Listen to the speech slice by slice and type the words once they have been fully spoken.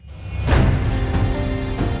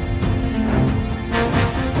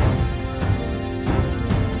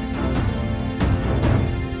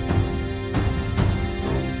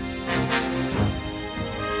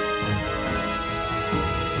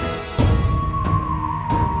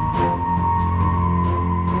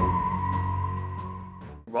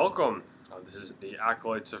welcome. This is the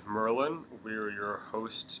Acolytes of Merlin. We're your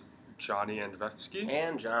hosts, Johnny Andrzejewski.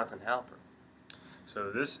 And Jonathan Halper. So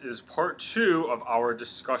this is part 2 of our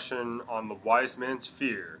discussion on The Wise Man's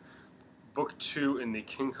Fear, Book 2 in the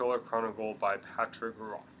Kingkiller Chronicle by Patrick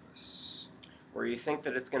Rothfuss. Where you think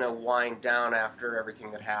that it's going to wind down after everything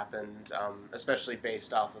that happened, especially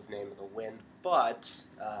based off of Name of the Wind, but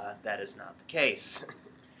that is not the case.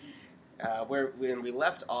 When we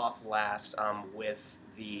left off last with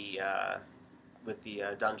the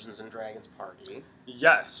Dungeons and Dragons party.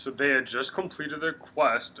 Yes, so they had just completed their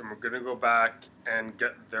quest, and we're going to go back and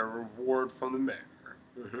get their reward from the mayor.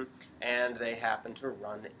 Mm-hmm. And they happened to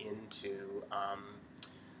run into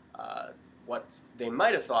what they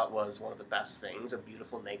might have thought was one of the best things, a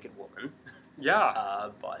beautiful naked woman. Yeah.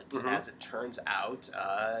 But as it turns out,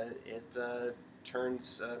 it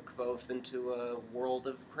turns Kvothe into a world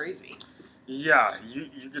of crazy. Yeah,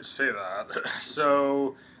 you could say that.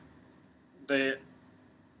 So, the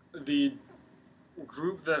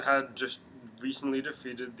group that had just recently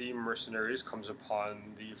defeated the mercenaries comes upon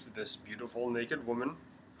this beautiful naked woman,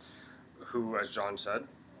 who, as John said,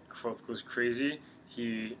 Kvothe goes crazy.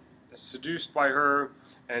 He is seduced by her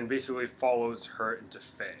and basically follows her into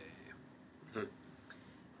Fae. Mm-hmm.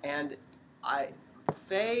 And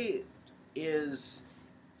Fae is...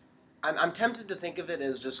 I'm tempted to think of it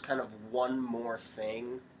as just kind of one more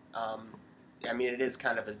thing. I mean, it is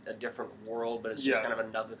kind of a different world, but it's just kind of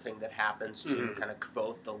another thing that happens to kind of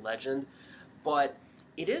Kvothe the legend. But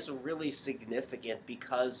it is really significant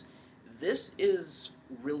because this is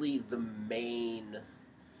really the main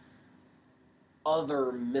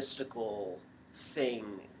other mystical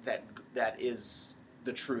thing that is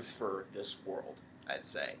the truth for this world, I'd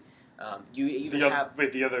say. You even have...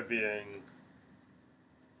 Wait, the other being...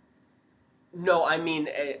 No, I mean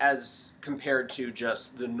as compared to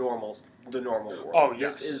just the normal world. Oh,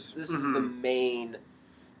 yes. This is the main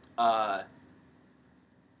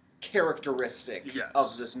characteristic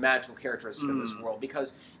of this magical characteristic of this world,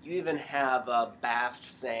 because you even have Bast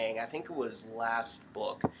saying, I think it was last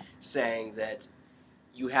book, saying that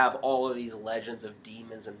you have all of these legends of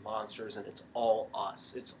demons and monsters, and it's all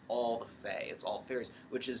us. It's all the Fae. It's all fairies,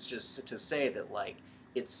 which is just to say that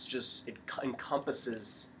it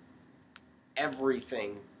encompasses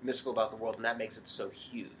everything mystical about the world, and that makes it so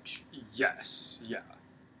huge. Yes,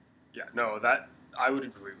 no, that I would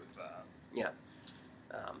agree with that. Yeah,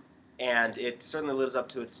 and it certainly lives up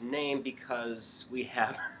to its name because we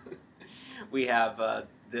have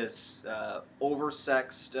this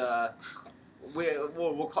oversexed.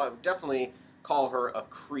 We'll definitely call her a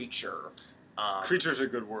creature. Creature's a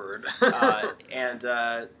good word. And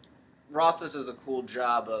Rothfuss does a cool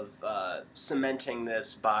job of cementing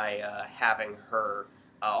this by having her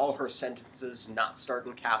all her sentences not start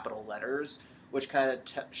in capital letters, which kind of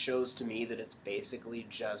shows to me that it's basically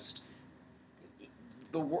just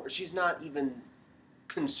she's not even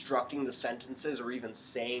constructing the sentences or even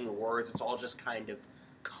saying words. It's all just kind of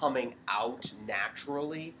coming out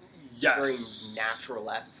naturally. Yes. It's very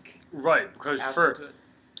natural-esque. Right, because or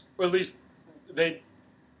at least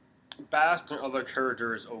Bast and other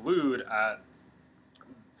characters allude at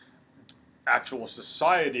actual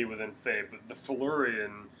society within Fae, but the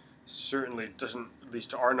Felurian certainly doesn't, at least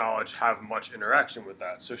to our knowledge, have much interaction with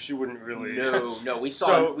that. So she wouldn't really... No, we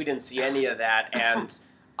didn't see any of that, and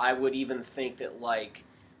I would even think that,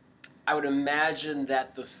 I would imagine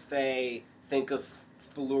that the Fae think of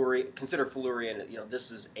consider Felurian, this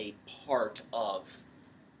is a part of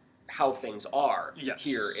how things are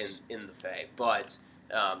here in the Fae, but...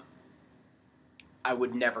 I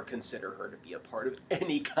would never consider her to be a part of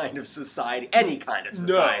any kind of society. No,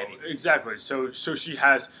 exactly. So she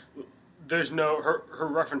has... There's no... Her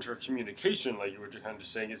reference for communication, like you were just kind of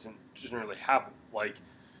saying, she doesn't really have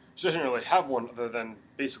one other than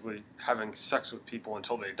basically having sex with people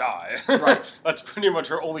until they die. Right. That's pretty much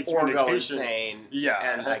her only communication. Or go insane. Yeah.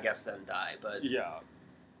 And I guess then die, but... Yeah.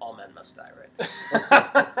 All men must die, right?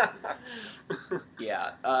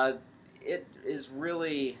 Yeah. It is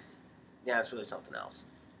really... Yeah, it's really something else.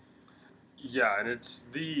 Yeah, and it's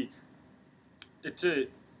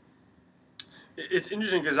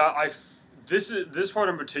interesting because this part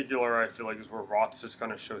in particular I feel like is where Rothfuss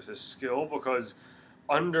kind of shows his skill, because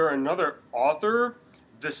under another author,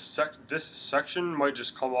 this section might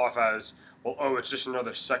just come off as, well, it's just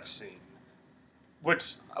another sex scene.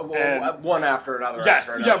 Which... one after another. Yes,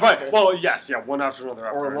 after yeah, another. right. Well, yes, one after another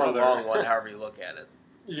after or another. Or one long one, however you look at it.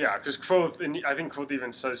 Yeah, because Kvothe, and I think Kvothe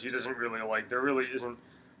even says he doesn't really there really isn't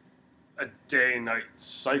a day-night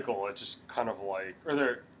cycle. It's just kind of Well,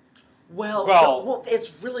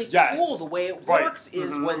 it's really cool. The way it works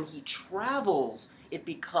is when he travels, it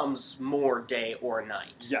becomes more day or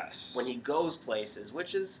night. Yes. When he goes places,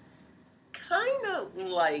 which is kind of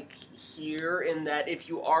like here in that if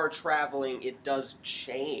you are traveling, it does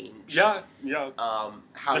change. Yeah. How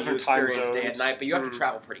Different you experience time day and zones. night, but you have to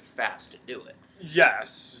travel pretty fast to do it.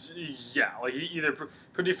 Yes. Yeah. Like either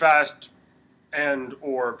pretty fast and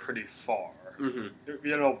or pretty far.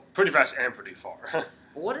 Mm-hmm. Pretty fast and pretty far.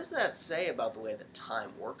 What does that say about the way that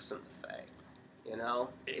time works in the Fae?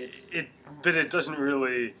 That it doesn't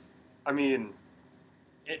really. I mean,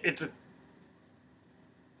 it's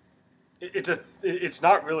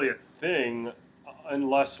not really a thing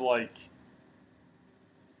unless like.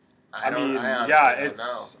 I honestly don't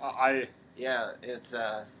know. Yeah, it's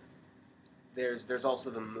there's also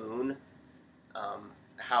the moon.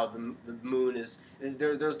 How the moon is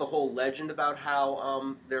there's the whole legend about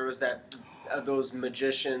how there was that those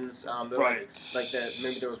magicians right, like that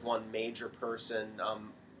maybe there was one major person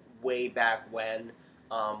way back when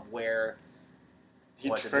where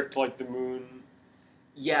he tricked like the moon.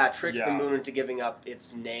 Yeah, tricked the moon into giving up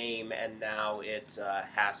its name, and now it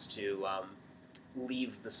has to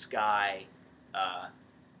leave the sky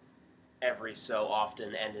every so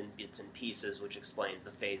often and in bits and pieces, which explains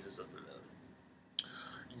the phases of the moon.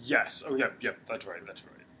 Yes. Oh, yep. That's right.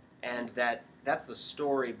 And that's the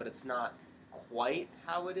story, but it's not quite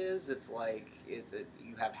how it is. It's like it's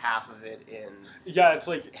you have half of it in. Yeah, it's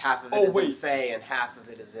like half of it is in Fae and half of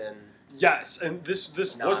it is in. Yes, and this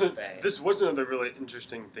wasn't Fae. This wasn't a really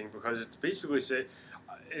interesting thing because it's basically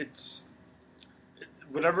it's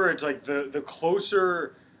whatever it's like the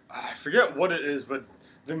closer I forget what it is, but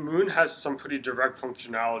the moon has some pretty direct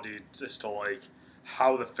functionality as to like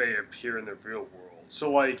how the Fae appear in the real world. So,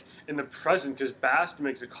 like, in the present, because Bast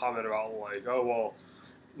makes a comment about, like, oh, well,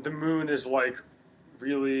 the moon is, like,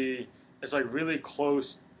 really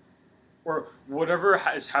close, or whatever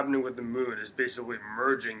is happening with the moon is basically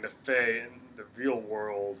merging the Fae and the real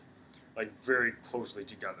world, like, very closely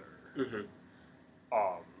together.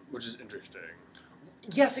 Which is interesting.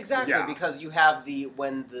 Yes, exactly, because you have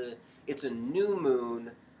it's a new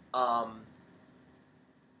moon,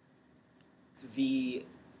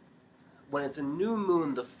 when it's a new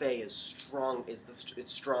moon, the Fae is strong. It's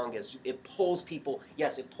strongest. It pulls people.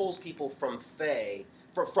 Yes, it pulls people from Fae,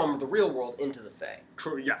 from the real world into the Fae.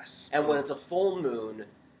 True. Yes. And when it's a full moon,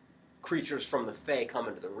 creatures from the Fae come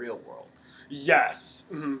into the real world. Yes.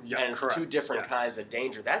 Mm-hmm. Yeah. And it's correct. two different kinds of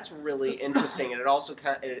danger. That's really interesting, and it also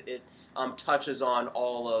touches on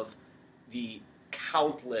all of the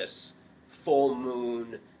countless full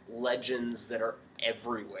moon legends that are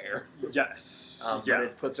everywhere. Yes. But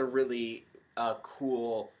it puts a really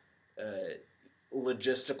cool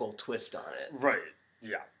logistical twist on it. Right.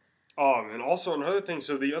 Yeah. And also another thing.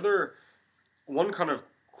 So the other one kind of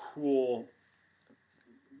cool,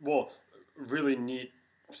 really neat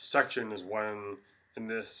section is when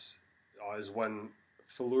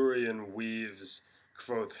Felurian weaves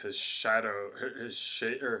Kvothe his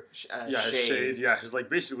shade, his like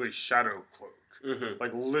basically shadow cloak,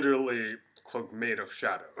 like literally cloak made of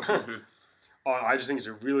shadow. I just think it's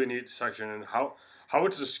a really neat section, and how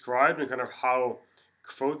it's described and kind of how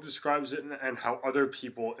Kvothe describes it and how other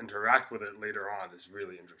people interact with it later on is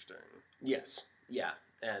really interesting. Yes, yeah,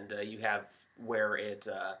 and you have where it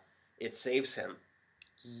saves him.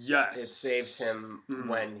 Yes, it saves him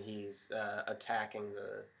when he's attacking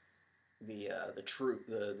the troop,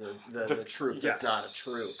 the troop that's not a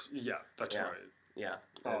troop. Yeah, that's right. Yeah.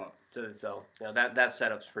 So that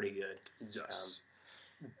setup's pretty good. Yes.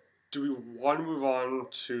 Do we want to move on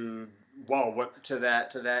to what to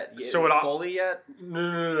that? So fully yet?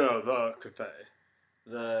 No. The Cathay.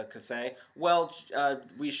 The Cathay. Well,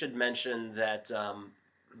 we should mention that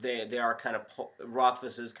they are kind of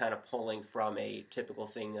Rothfuss is kind of pulling from a typical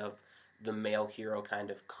thing of the male hero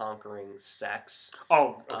kind of conquering sex.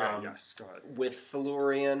 Oh, okay, yes, go ahead. With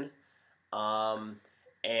Felurian,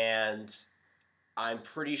 and I'm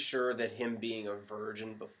pretty sure that him being a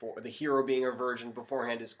virgin the hero being a virgin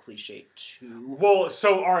beforehand is cliche too. Well,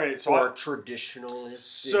 so all right, so or traditionalist.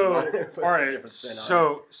 So all right,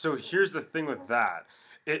 so here's the thing with that.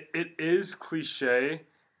 It is cliche,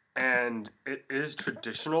 and it is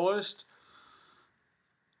traditionalist.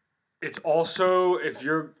 It's also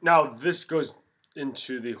this goes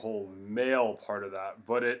into the whole male part of that,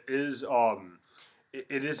 but it is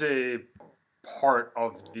a part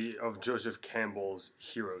of Joseph Campbell's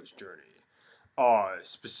hero's journey.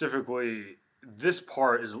 Specifically, this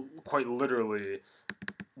part is quite literally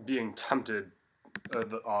being tempted,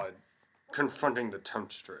 confronting the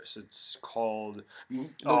temptress. It's called the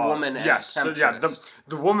woman as temptress. So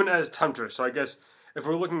the woman as temptress. So I guess if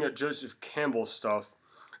we're looking at Joseph Campbell's stuff,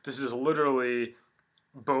 this is literally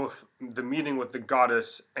both the meeting with the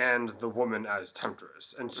goddess and the woman as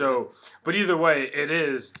temptress. And so, but either way, it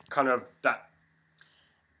is kind of that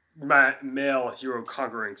male hero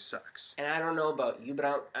conquering sex. And I don't know about you,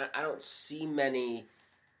 but I don't see many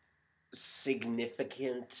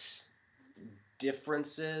significant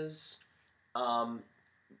differences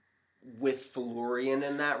with Felurian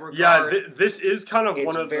in that regard. Yeah, this is kind of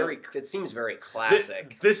one of it seems very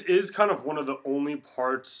classic. This is kind of one of the only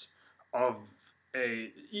parts of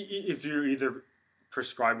if you're either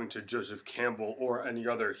prescribing to Joseph Campbell or any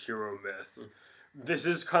other hero myth, this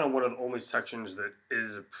is kind of one of the only sections that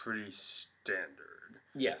is pretty standard.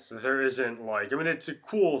 Yes. There isn't it's a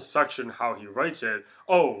cool section how he writes it.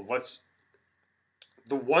 The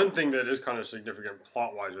one thing that is kind of significant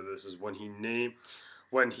plot-wise with this is when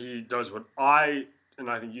he does what and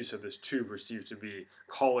I think you said this too, perceived to be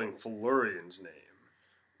calling Felurian's name.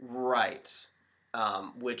 Right.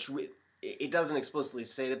 It doesn't explicitly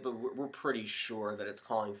say that, but we're pretty sure that it's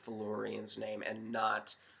calling Felurian's name and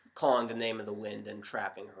not calling the name of the wind and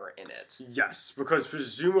trapping her in it. Yes, because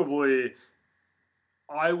presumably,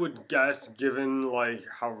 I would guess, given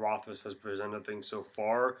how Rothfuss has presented things so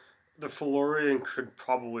far, the Felurian could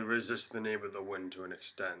probably resist the name of the wind to an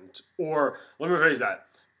extent. Or, let me rephrase that.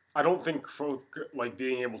 I don't think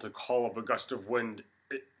being able to call up a gust of wind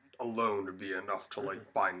alone would be enough to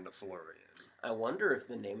bind the Felurian. I wonder if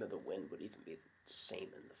the name of the wind would even be the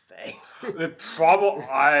same in the Fae.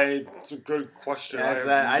 It's a good question.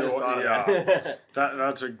 I just thought of that.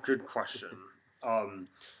 That's a good question.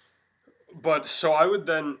 But so I would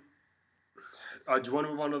then. Do you want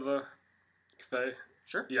to move on to the Fae?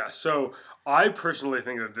 Sure. Yeah. So I personally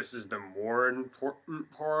think that this is the more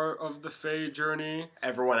important part of the Fae journey.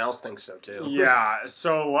 Everyone else thinks so too. Yeah.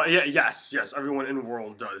 So yes. Everyone in the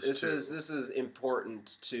world does. This is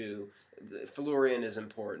important to. Felurian is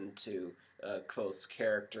important to Quoth's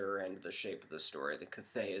character and the shape of the story. The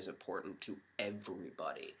Cathay is important to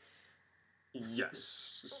everybody.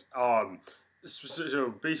 Yes.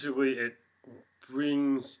 So basically, it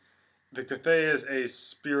brings the Cathay is a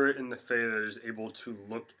spirit in the Fae that is able to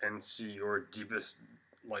look and see your deepest,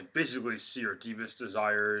 basically see your deepest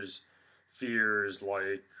desires, fears,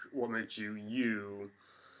 what makes you you,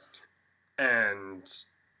 and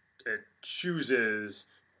it chooses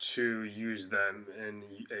to use them in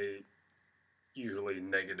a usually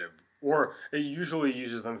negative, or it usually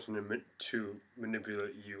uses them to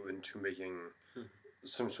manipulate you into making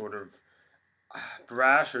some sort of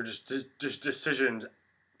brash or just decisions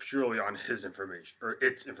purely on his information or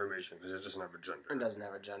its information, because it doesn't have a gender. It doesn't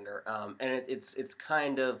have a gender, and it's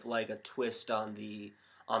kind of like a twist on the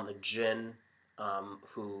Jinn,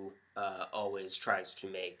 who always tries to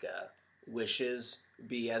make wishes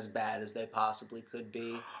be as bad as they possibly could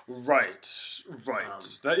be. Right.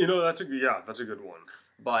 That's a good one.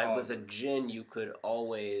 But with a Jinn, you could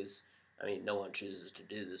always. I mean, no one chooses to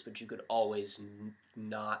do this, but you could always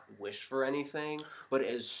not wish for anything. But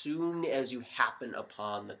as soon as you happen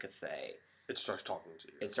upon the Cathay, it starts talking to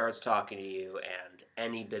you. It starts talking to you, and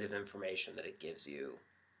any bit of information that it gives you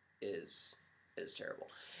is terrible.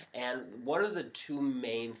 And what are the two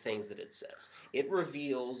main things that it says? It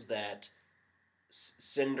reveals that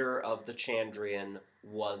Cinder of the Chandrian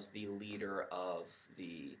was the leader of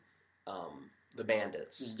the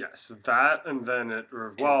bandits. Yes, that, and then it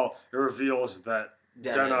reveals that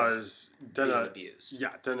Denna is being abused. Yeah,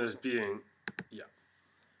 Denna is being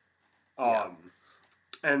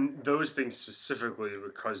and those things specifically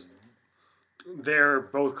because they're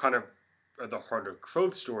both kind of at the heart of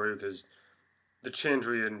Quoth's story, because the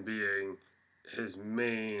Chandrian being his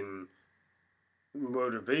main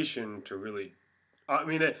motivation to really.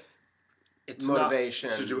 It's motivation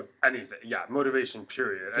not to do anything. Yeah, motivation.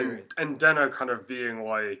 Period. And Denna kind of being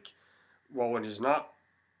when he's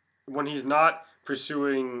not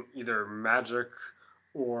pursuing either magic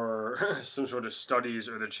or some sort of studies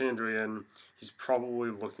or the Chandrian, he's probably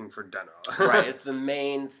looking for Denna. Right. It's the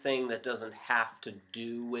main thing that doesn't have to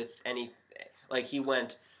do with any. He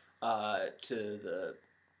went to the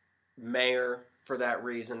mayor for that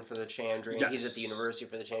reason, for the Chandrian. Yes. He's at the university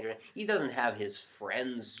for the Chandrian. He doesn't have his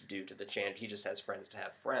friends due to the Chandrian. He just has friends to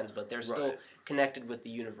have friends, but they're still connected with the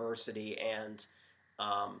university. And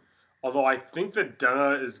although I think that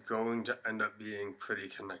Denna is going to end up being pretty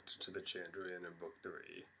connected to the Chandrian in Book 3.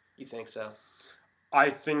 You think so? I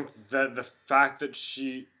think that the fact that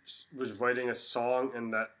she was writing a song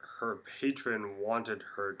and that her patron wanted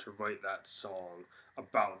her to write that song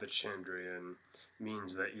about the Chandrian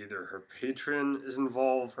means that either her patron is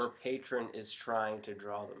involved. Her patron is trying to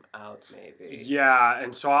draw them out, maybe. Yeah,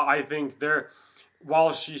 and so I think while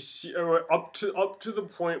up to the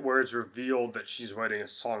point where it's revealed that she's writing a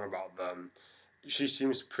song about them, she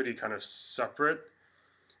seems pretty kind of separate.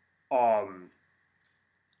 Um,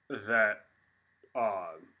 that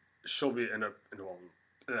uh, she'll be end up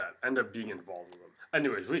being involved with them.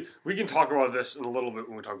 Anyways, we can talk about this in a little bit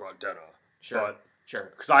when we talk about Denna. Sure.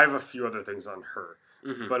 Because I have a few other things on her.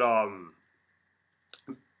 Mm-hmm. But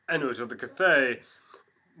anyways, with the Cathay,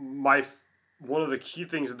 one of the key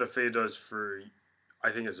things that the Fae does for,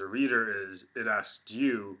 I think, as a reader is it asks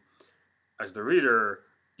you, as the reader,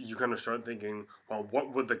 you kind of start thinking, well,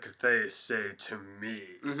 what would the Cathay say to me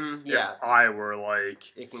if I were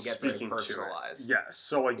like it can get speaking very personalized. to it? Yeah,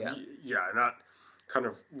 so like and that kind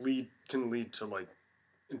of can lead to like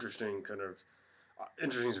interesting kind of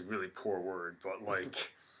interesting is a really poor word, but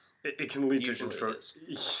like it can lead to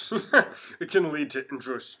it can lead to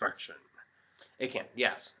introspection. It can,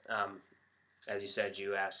 yes. As you said,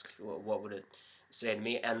 you ask, what would it say to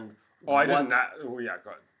me? And I didn't. Go ahead.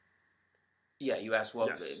 Yeah, you asked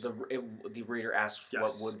what the reader asks.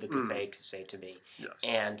 What would the Cathay say to me? Yes.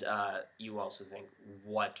 And you also think,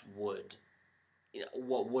 what would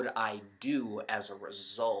I do as a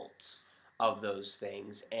result of those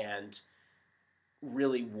things? And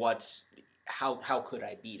really, how could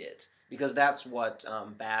I beat it? Because that's what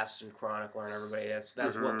Bast and Chronicler and everybody. That's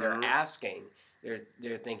what they're asking.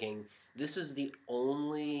 They're thinking, this is the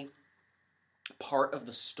only part of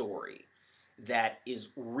the story that is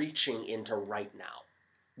reaching into right now,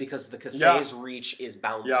 because the Cathay's reach is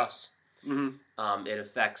boundless. Yeah. Mm-hmm. It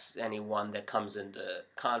affects anyone that comes into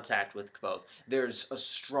contact with Kvothe. There's a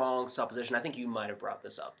strong supposition, I think you might have brought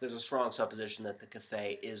this up, there's a strong supposition that the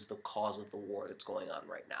Cathay is the cause of the war that's going on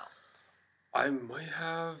right now. I might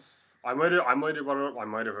have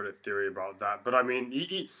heard a theory about that, but I mean,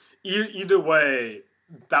 either way,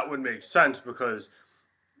 that would make sense, because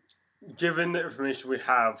given the information we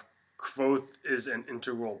have, Kvothe is an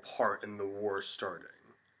integral part in the war starting.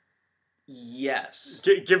 Yes.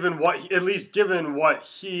 Given what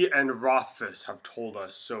he and Rothfuss have told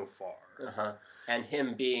us so far. Uh-huh. And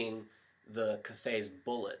him being the Cathay's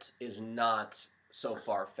bullet is not so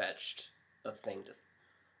far-fetched a thing to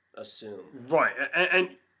assume. Right.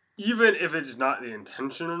 And even if it's not the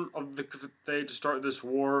intention of the Cathay to start this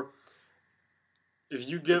war, if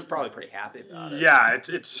you give... It's probably pretty happy about it. Yeah,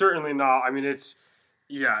 it's certainly not. I mean, it's...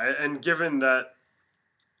 Yeah, and given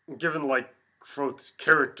like Kvothe's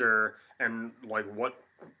character and like what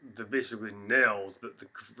the basically nails that the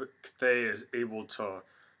Cathay is able to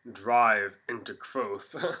drive into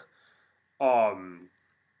Kvothe,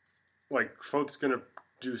 like Kvothe's gonna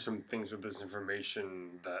do some things with this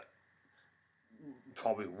information that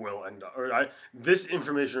probably will end up, this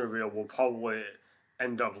information reveal will probably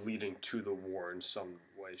end up leading to the war in some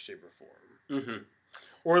way, shape, or form. Mm-hmm.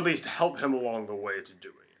 Or at least help him along the way to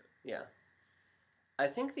doing it. Yeah. I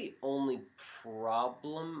think the only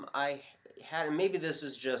problem I had, and maybe this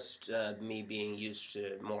is just me being used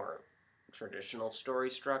to more traditional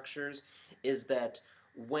story structures, is that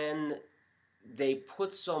when they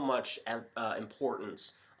put so much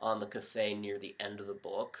importance on the Cathay near the end of the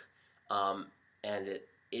book, and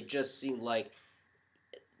it just seemed like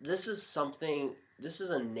this is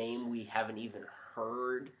a name we haven't even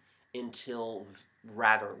heard until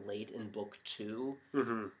rather late in book 2,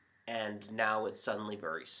 and now it's suddenly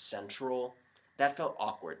very central. That felt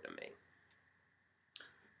awkward to me.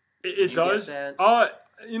 It does. Get that?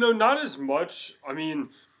 Not as much. I mean,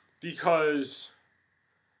 because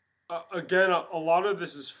again, a lot of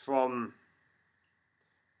this is from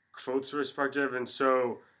Kvothe's perspective, and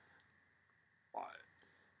so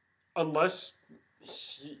unless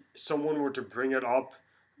someone were to bring it up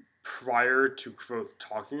prior to Kvothe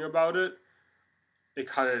talking about it, it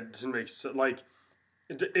kind of doesn't make sense. Like,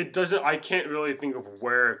 it doesn't. I can't really think of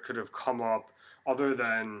where it could have come up other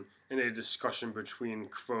than in a discussion between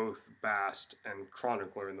Kvothe, Bast, and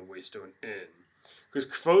Chronicler in the Waystone Inn, because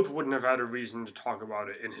Kvothe wouldn't have had a reason to talk about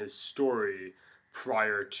it in his story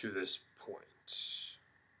prior to this point.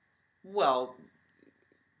 Well,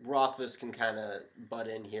 Rothfuss can kind of butt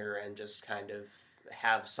in here and just kind of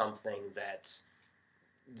have something that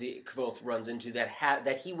the Kvothe runs into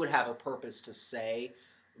that he would have a purpose to say,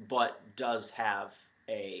 but does have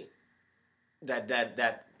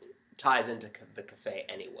that ties into the Cathay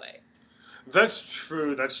anyway. That's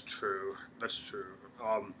true. I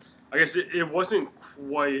guess it wasn't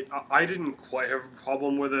quite... I didn't quite have a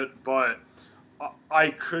problem with it, but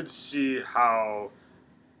I could see how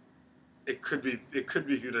it could be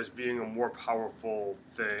viewed as being a more powerful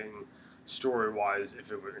thing story-wise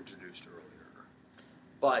if it were introduced earlier.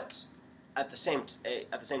 But at the same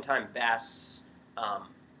time, Bast's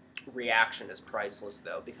reaction is priceless,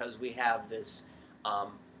 though, because we have this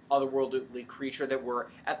otherworldly creature that we're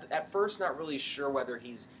at first not really sure whether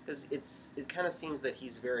he's, because it kind of seems that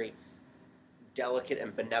he's very delicate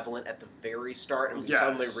and benevolent at the very start, and we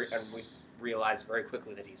suddenly we realize very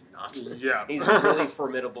quickly that he's not. Yeah, He's a really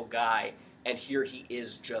formidable guy, and here he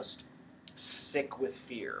is just sick with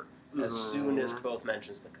fear as soon as Kvothe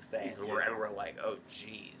mentions the Cathay, and we're like, oh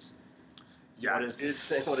geez, what is this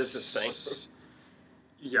thing? What is this thing?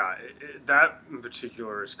 Yeah, that in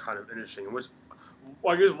particular is kind of interesting. It was,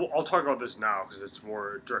 well, I guess I'll talk about this now because it's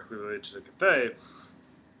more directly related to the Cathay.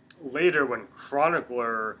 Later, when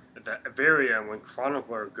Chronicler, at the very end, when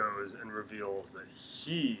Chronicler goes and reveals that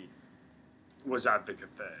he was at the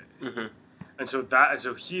Cathay, and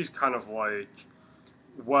so he's kind of like,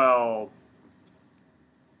 well,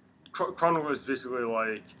 Chronicler is basically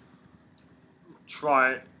like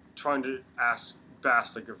trying to ask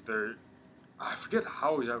Bast like if they're, I forget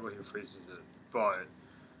how exactly he phrases it, but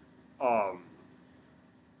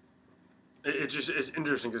it's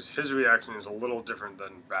interesting because his reaction is a little different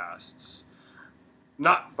than Bast's.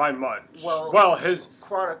 Not by much. Well, his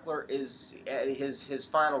Chronicler is his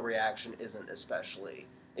final reaction isn't especially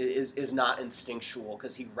is not instinctual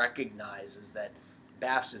because he recognizes that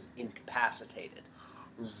Bast is incapacitated,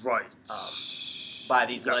 right, by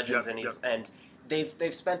these legends, and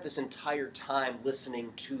they've spent this entire time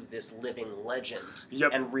listening to this living legend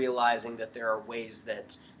and realizing that there are ways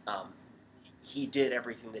that he did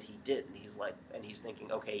everything that he did, and he's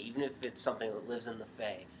thinking, okay, even if it's something that lives in the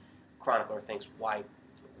Fae, Chronicler thinks, why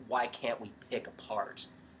can't we pick apart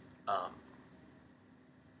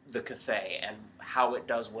the Cathay and how it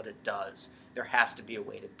does what it does? There has to be a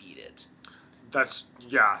way to beat it. That's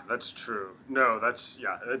true. No, it's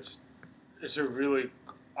a really,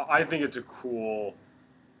 I think it's a cool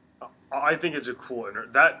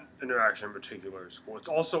that interaction in particular is cool. It's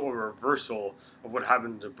also a reversal of what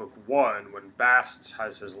happened in book 1 when Bast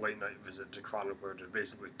has his late night visit to Chronicler to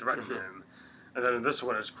basically threaten him, and then in this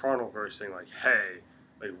one it's Chronicler saying like, "Hey,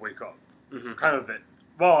 like wake up," kind of it.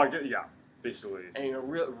 Well, basically.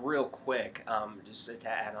 And real quick, just to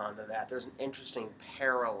add on to that, there's an interesting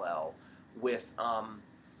parallel with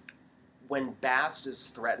when Bast is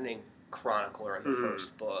threatening Chronicler in the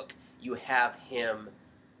first book. You have him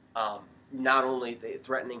not only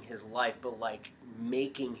threatening his life, but like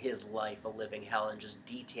making his life a living hell and just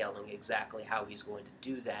detailing exactly how he's going to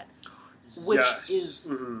do that, which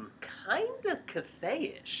is kind of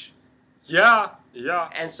Cathay-ish. Yeah.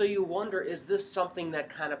 And so you wonder, is this something that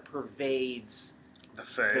kind of pervades the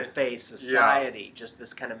Fae society, just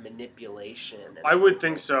this kind of manipulation? I would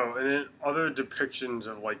think so. And in other depictions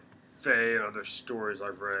of like Fae and other stories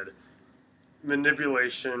I've read,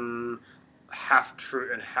 manipulation,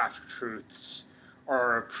 half-truth and half-truths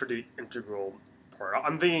are a pretty integral part.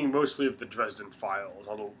 I'm thinking mostly of the Dresden Files.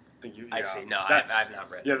 I don't think you... I see. No, I've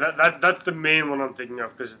not read it. Yeah, that's the main one I'm thinking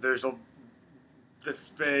of, because the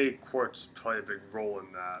Fae courts play a big role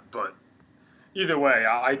in that. But either way,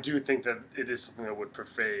 I do think that it is something that would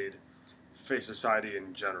pervade Fae society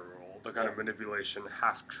in general. The kind of manipulation,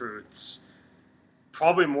 half-truths,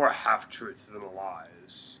 probably more half-truths than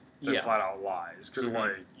lies. Than flat out lies, because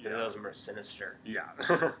those are more sinister. Yeah.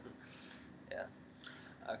 Yeah.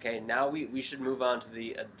 Okay, now we should move on to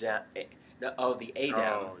the the Adem.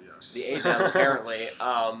 Oh yes. The Adem apparently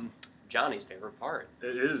Johnny's favorite part.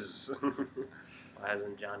 It is. Why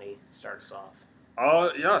doesn't Johnny start us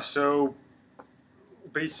off? So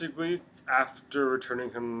basically, after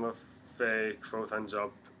returning from the Fae, Kvothe ends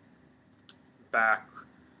up back.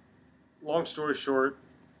 Long story short,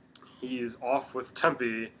 he's off with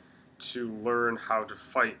Tempe to learn how to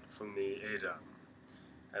fight from the Adem.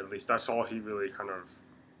 At least that's all he really kind of...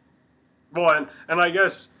 Well, and I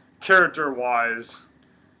guess character-wise,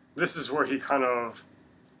 this is where he kind of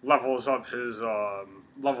levels up his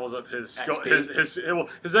skill, his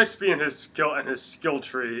XP and his skill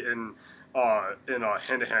tree in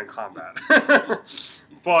hand-to-hand combat.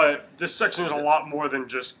 But this section is a lot more than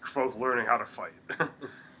just Kvothe learning how to fight.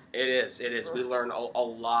 It is. We learn a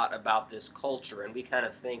lot about this culture, and we kind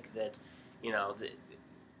of think that,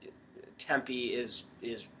 Tempe is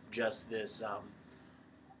just this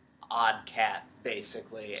odd cat,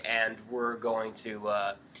 basically, and we're going to,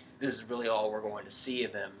 this is really all we're going to see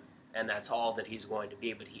of him, and that's all that he's going to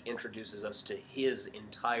be, but he introduces us to his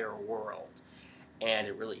entire world, and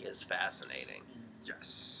it really is fascinating.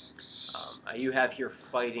 Yes. You have here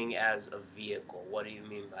fighting as a vehicle. What do you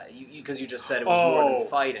mean by it? Because you just said it was more than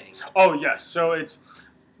fighting. Oh, yes. So it's...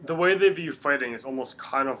 The way they view fighting is almost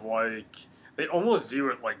kind of like... They almost view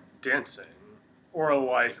it like dancing. Or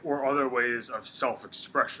other ways of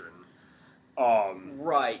self-expression.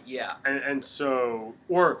 Right. Yeah. And so,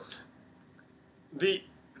 or the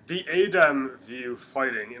Adem view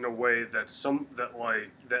fighting in a way that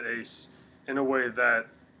in a way that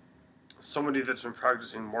somebody that's been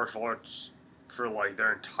practicing martial arts for like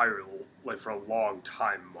their entire for a long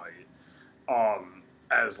time might,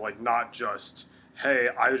 as like not just, hey,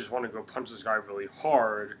 I just want to go punch this guy really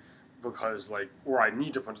hard because or I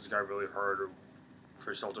need to punch this guy really hard or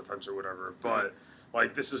for self defense or whatever, but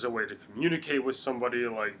like this is a way to communicate with somebody,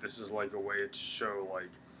 like this is like a way to show like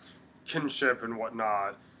kinship and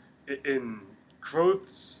whatnot. In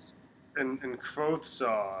Quoth's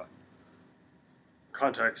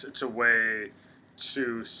context, it's a way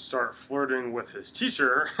to start flirting with his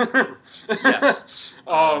teacher. Yes.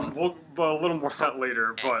 But a little more on that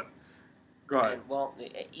later. But go ahead. And, well,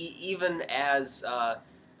 even as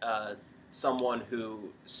someone who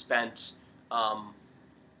spent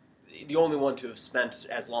the only one to have spent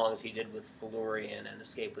as long as he did with Felurian and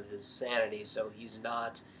escaped with his sanity, so he's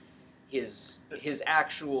not. His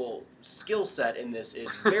actual skill set in this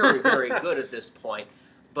is very, very good at this point.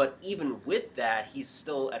 But even with that, he's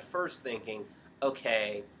still at first thinking,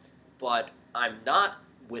 okay, but I'm not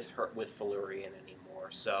with Felurian anymore,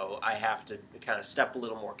 so I have to kind of step a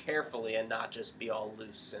little more carefully and not just be all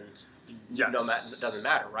loose and it doesn't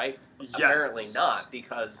matter, right? Yes. Apparently not,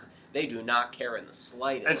 because they do not care in the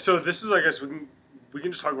slightest. And so this is, I guess, we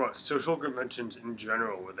can just talk about social conventions in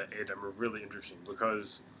general with the Adem are really interesting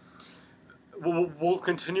because we'll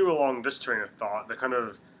continue along this train of thought, the kind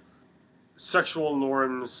of sexual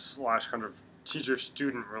norms / kind of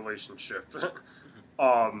teacher-student relationship.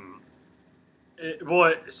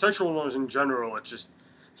 Sexual norms in general, it's just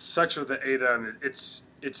sex with the Adem.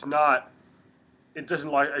 It's not. It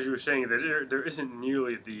doesn't, like, as you were saying, that there isn't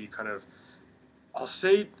nearly the kind of, I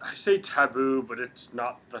say taboo, but it's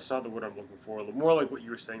not. That's not the word I'm looking for. More like what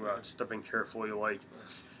you were saying about stepping carefully. Like,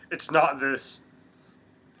 it's not this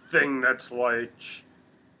thing that's like.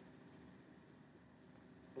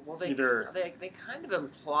 Well, they kind of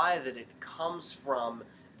imply that it comes from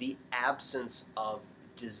the absence of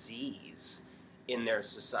disease in their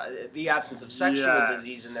society, the absence of sexual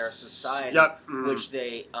disease in their society, which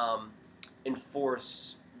they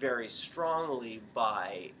enforce very strongly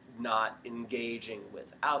by not engaging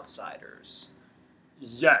with outsiders.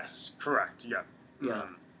 Yes, correct. Yeah. Yeah.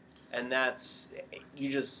 And that's, you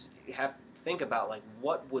just have to think about, like,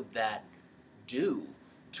 what would that do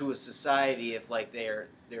to a society if, like, they're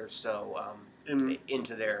so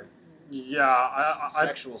into their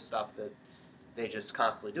sexual stuff that they just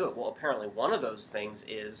constantly do it. Well, apparently one of those things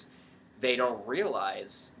is they don't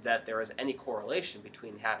realize that there is any correlation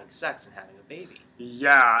between having sex and having a baby.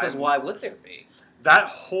 Yeah. Because why would there be? That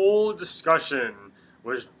whole discussion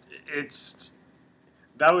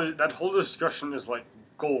that whole discussion is like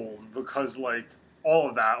gold because like all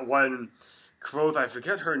of that when Quoth, I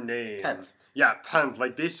forget her name. Penth. Yeah, Penth.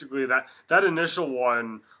 Like basically that initial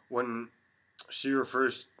one when she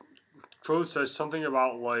refers, Quoth says something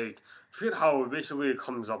about like, I forget how basically it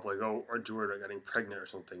comes up like, oh, or Jordan getting pregnant or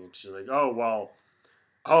something, and she's like, oh well,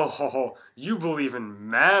 you believe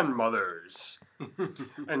in man mothers.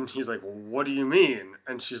 And he's like, well, what do you mean?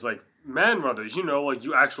 And she's like, man mothers, like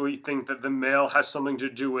you actually think that the male has something to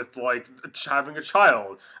do with like having a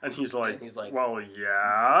child. And he's like, well,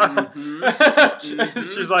 yeah. Mm-hmm.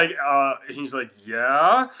 She's like, he's like,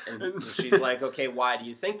 yeah. And she's like, okay, why do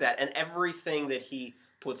you think that? And everything that he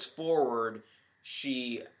puts forward,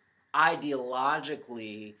 she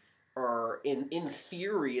ideologically or in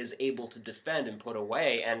theory is able to defend and put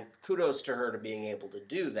away, and kudos to her to being able to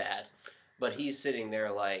do that. But he's sitting there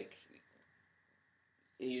like,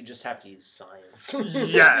 you just have to use science.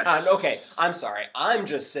 Yes. Okay, I'm sorry. I'm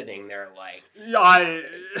just sitting there like,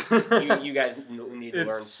 you guys need to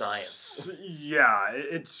learn science. Yeah,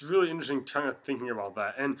 it's really interesting kind of thinking about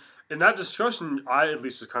that. And in that discussion, I at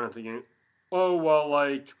least was kind of thinking, oh, well,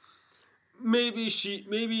 like, maybe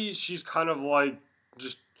she's kind of like,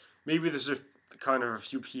 just, maybe there's kind of a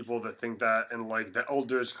few people that think that, and like the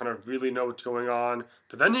elders kind of really know what's going on.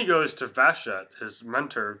 But then he goes to Vashet, his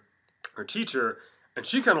mentor, her teacher, and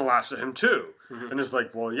she kind of laughs at him too, and is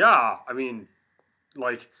like, well, yeah, I mean,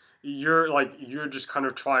 you're just kind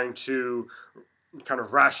of trying to kind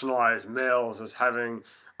of rationalize males as having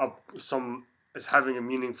a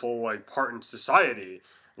meaningful like part in society,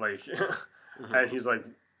 like, and he's like,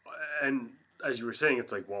 and as you were saying,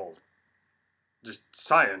 it's like, well, just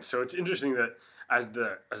science. So it's interesting that as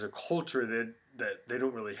a culture that they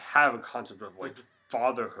don't really have a concept of like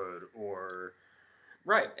fatherhood or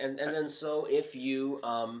right. And then so if you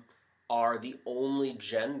are the only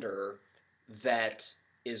gender that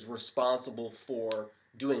is responsible for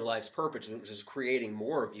doing life's purpose, which is creating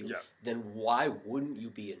more of you, Yeah. then why wouldn't you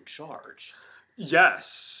be in charge?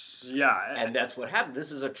 Yes. Yeah. And that's what happened.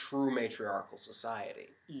 This is a true matriarchal society.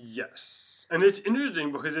 Yes. And it's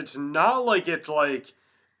interesting because it's not like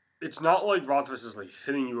Rothfuss is like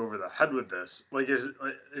hitting you over the head with this. Like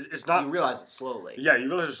it's not. You realize it slowly. Yeah, you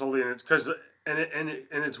realize it slowly, and it's because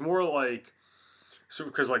it's more like, so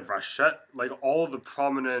because like Vachette, like all of the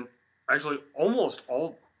prominent, actually almost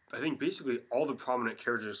all, I think basically all the prominent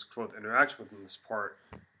characters Quoth interacts with in this part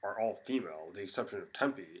are all female, with the exception of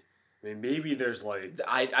Tempe. I mean, maybe there's like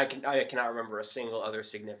I cannot remember a single other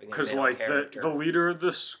significant male because like character. the leader of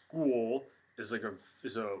the school is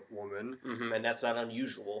a woman, and that's not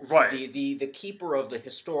unusual. Right. The keeper of the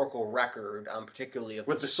historical record, particularly of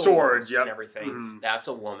with the swords and everything, that's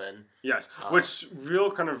a woman. Yes, which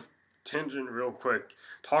real kind of tangent, real quick.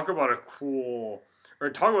 Talk about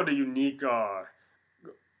a unique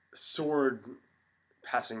sword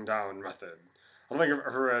passing down method. I don't think I've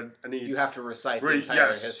ever had any. You have to recite the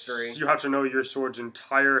entire history. You have to know your sword's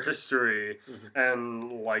entire history,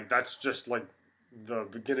 and like that's just like the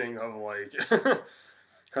beginning of like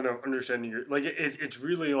kind of understanding your like it's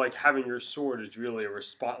really like having your sword is really a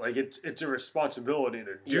like it's a responsibility and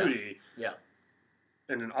a duty. Yeah.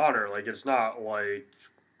 And an honor. Like it's not like,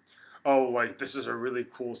 oh, like this is a really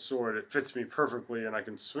cool sword. It fits me perfectly, and I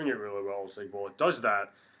can swing it really well. It's like, well, it does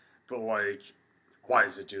that, but like, why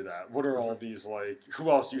does it do that? What are all these like?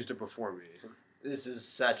 Who else used it before me? This is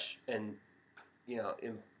such an,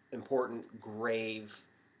 important, grave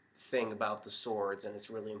thing about the swords, and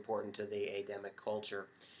it's really important to the Adamic culture.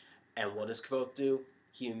 And what does Kvothe do?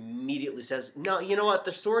 He immediately says, "No, you know what?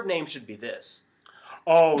 The sword name should be this."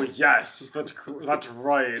 Oh yes, that's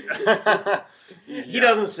right. He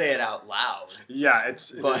doesn't say it out loud. Yeah,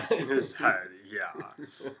 it's in his head. Yeah.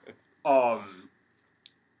 I'm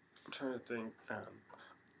trying to think.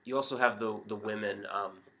 You also have the women.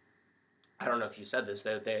 I don't know if you said this.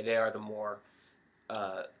 They are the more.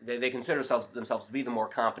 They consider themselves to be the more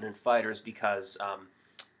competent fighters because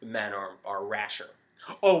men are rasher.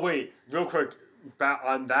 Oh wait, real quick.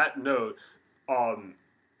 On that note,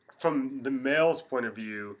 from the male's point of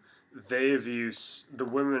view, they view the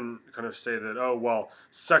women kind of say that, oh well,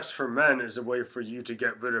 sex for men is a way for you to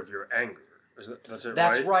get rid of your anger.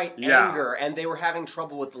 That's right. Yeah. Anger, and they were having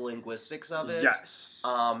trouble with the linguistics of it. Yes.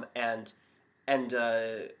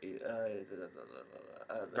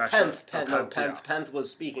 Penth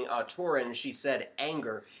was speaking Turin, and she said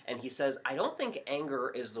anger, and he says, I don't think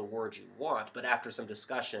anger is the word you want, but after some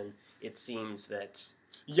discussion, it seems that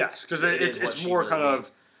yes, because it's more really kind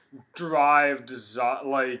of drive, desire,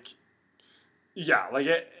 like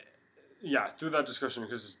through that discussion,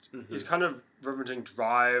 because he's kind of referencing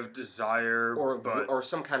drive, desire, or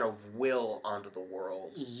some kind of will onto the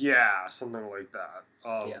world. Yeah, something like that.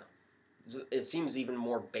 It seems even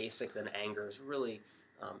more basic than anger. Is really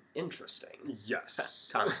interesting. Yes.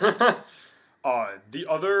 Concept. The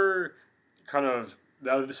other kind of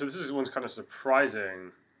so this is one's kind of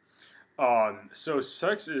surprising. So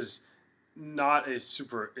sex is not a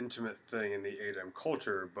super intimate thing in the Adem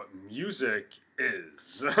culture, but music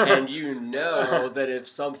is. And you know that if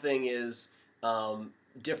something is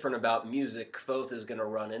different about music, Kvothe is going to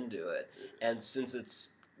run into it. And since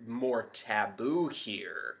it's more taboo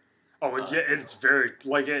here... it's very...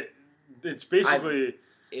 It's basically...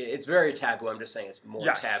 It's very taboo. I'm just saying it's more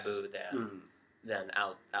taboo than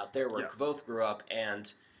out there where Kvothe grew up,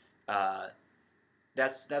 and... that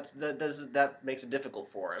makes it difficult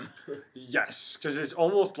for him. Yes, because it's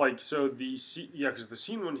almost like because the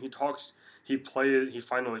scene when he talks, he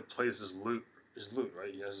finally plays his lute,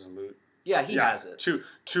 right? He has his lute. Yeah, he has it. To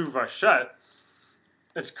Vachette,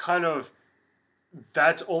 it's kind of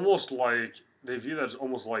that's almost like they view that as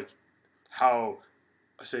almost like how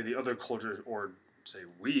say the other cultures or say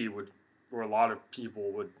we would or a lot of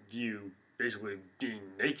people would view basically being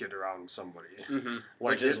naked around somebody,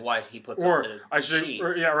 which is why he puts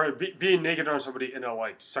being naked around somebody in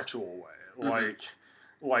a sexual way,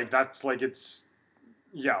 like that's like it's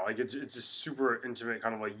a super intimate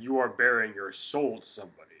kind of like you are bearing your soul to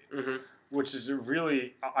somebody, which is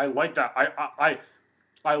really I like that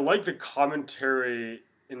I like the commentary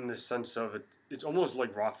in the sense of it. It's almost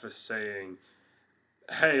like Rothfuss saying,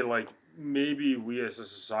 "Hey, like maybe we as a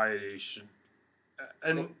society should."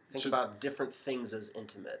 And think about different things as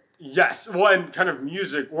intimate. Yes, well, and kind of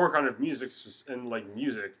music and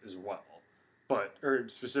music as well, or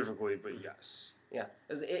specifically, but yes. Yeah,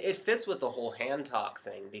 it fits with the whole hand talk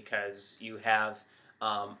thing because you have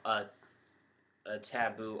a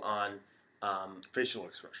taboo on facial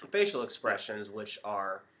expressions, which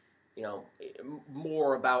are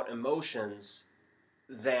more about emotions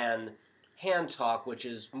than hand talk, which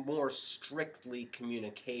is more strictly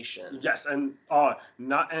communication. Yes, and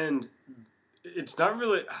it's not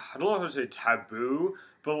really, I don't know how to say taboo,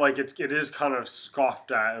 but like it is kind of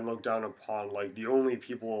scoffed at and looked down upon. Like the only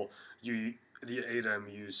people the Adam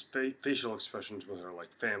use facial expressions with are like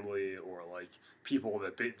family or like people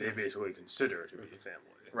that they basically consider to be family.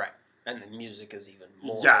 Right. And the music is even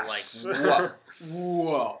more yes. like, whoa.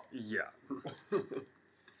 Whoa. Yeah.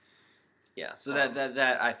 Yeah, so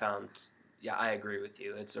that I found, yeah, I agree with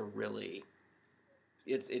you. It's a really,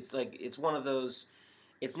 it's like, it's one of those,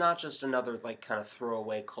 it's not just another like kind of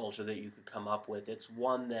throwaway culture that you could come up with. It's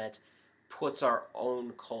one that puts our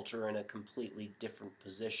own culture in a completely different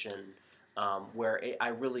position, where I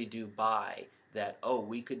really do buy that, oh,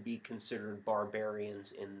 we could be considered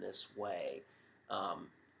barbarians in this way,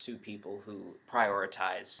 to people who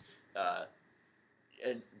prioritize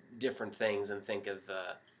different things and think of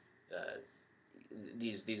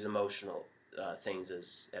these emotional things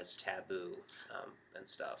as taboo, and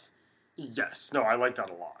stuff. Yes, no, I like that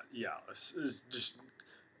a lot. Yeah, it's just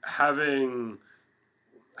having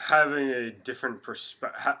a different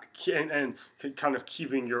perspective and kind of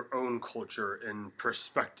keeping your own culture in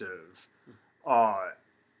perspective,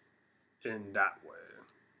 in that way.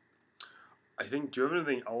 I think. Do you have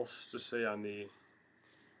anything else to say on the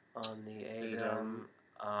Adam?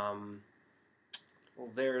 Well,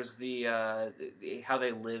 there's the how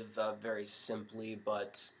they live very simply,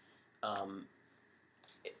 but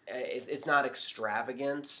it's not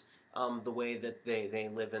extravagant. The way that they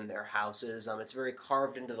live in their houses, it's very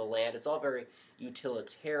carved into the land. It's all very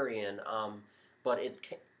utilitarian, but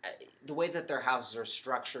the way that their houses are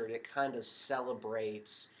structured, it kind of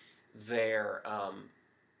celebrates their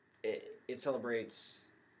it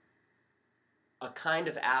celebrates a kind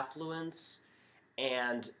of affluence,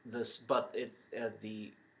 and but it's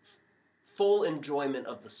the full enjoyment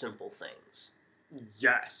of the simple things.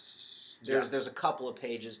 Yes. There's a couple of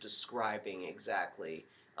pages describing exactly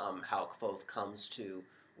how Kvothe comes to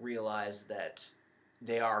realize that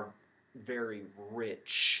they are very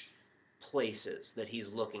rich places that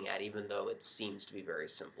he's looking at, even though it seems to be very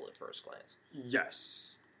simple at first glance.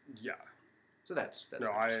 Yes. Yeah. So that's no,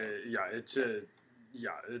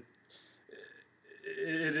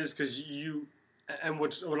 it is, because and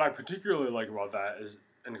what I particularly like about that is,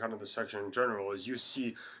 and kind of the section in general, is you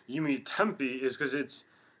meet Tempe is because it's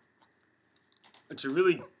a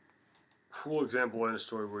really cool example in a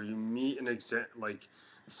story where you meet like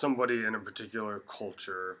somebody in a particular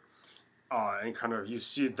culture, and kind of you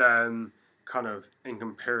see them kind of in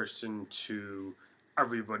comparison to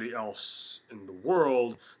everybody else in the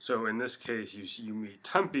world. So in this case, you meet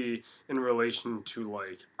Tempe in relation to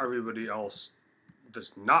like everybody else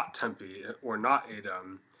that's not Tempe or not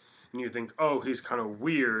Adam, and you think, oh, he's kind of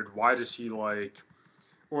weird. Why does he or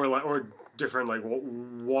different, like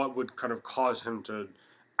what would kind of cause him to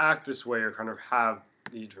act this way or kind of have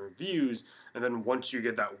these different views? And then once you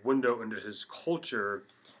get that window into his culture,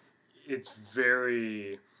 it's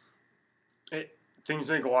things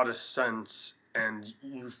make a lot of sense, and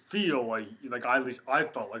you feel like at least I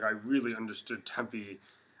felt like I really understood Tempe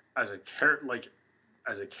as a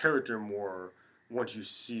character more once you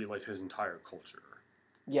see like his entire culture.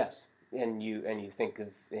 Yes, and you think of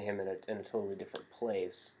him in a totally different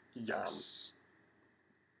place. Yes.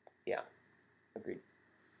 Yeah, agreed.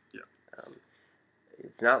 Yeah.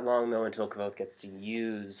 It's not long though until Kvothe gets to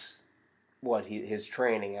use his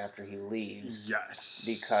training after he leaves. Yes.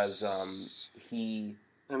 Because he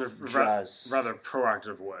in a rather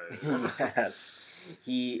proactive way. Yes,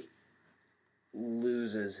 he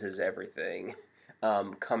loses his everything,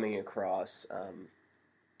 coming across,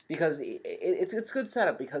 because it's good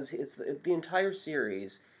setup, because it's the entire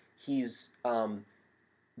series he's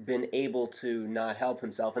been able to not help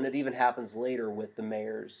himself, and it even happens later with the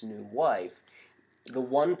mayor's new wife. The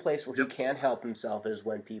one place where he can't help himself is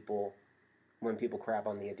when people crap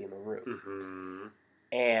on the Edema Rue. Mm-hmm.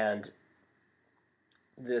 And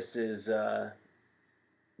this is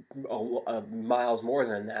miles more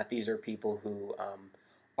than that. These are people who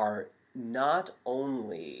are not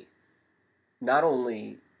only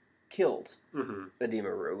killed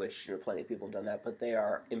Edema Rue, which plenty of people have done that, but they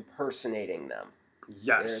are impersonating them.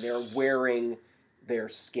 Yes. They're wearing their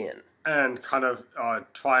skin. And kind of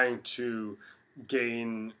trying to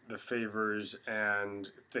gain the favors and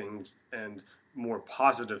things and more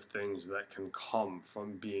positive things that can come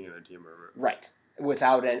from being in a Edema Rue. Right.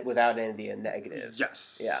 Without any of the negatives.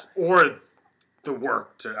 Yes. Yeah. Or the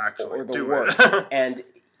work to actually do it. And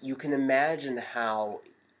you can imagine how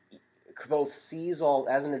Kvothe sees all,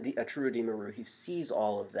 as a true Edema Rue, he sees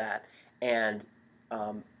all of that, and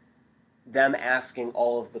them asking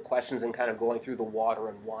all of the questions and kind of going through the water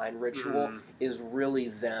and wine ritual Mm. is really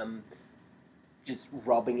them just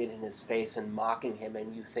rubbing it in his face and mocking him,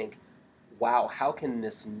 and you think, wow, how can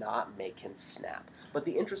this not make him snap? But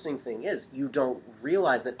the interesting thing is, you don't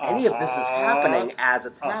realize that any of this is happening as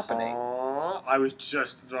it's happening. I was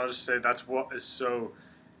just about to say that's what is so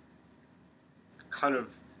kind of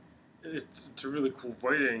it's a really cool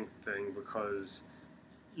writing thing because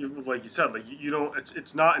you like you said like you don't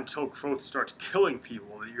it's not until Kvothe starts killing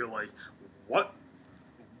people that you're like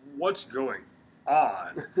what's going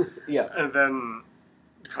on. Yeah. And then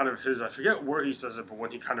kind of his I forget where he says it, but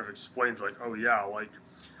when he kind of explains like, oh yeah, like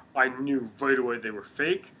I knew right away they were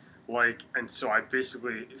fake, like, and so I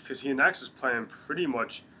basically because he enacts his plan pretty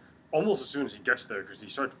much almost as soon as he gets there because he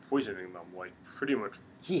starts poisoning them like pretty much.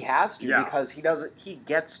 He has to Yeah. because he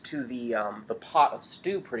gets to the pot of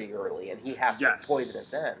stew pretty early, and he has to poison it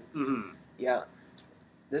then. Mm-hmm. Yeah,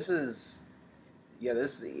 this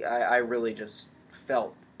I really just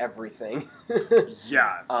felt everything.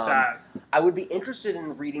 Yeah, that. I would be interested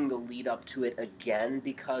in reading the lead up to it again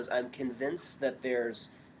because I'm convinced that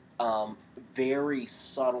there's very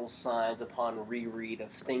subtle signs upon reread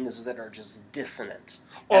of things that are just dissonant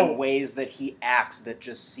and ways that he acts that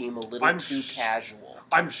just seem a little too casual.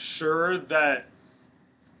 I'm sure that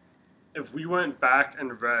if we went back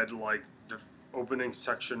and read like the opening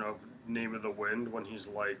section of Name of the Wind when he's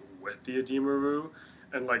like with the Ademaru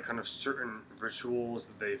and like kind of certain rituals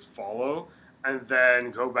that they follow, and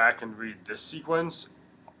then go back and read this sequence,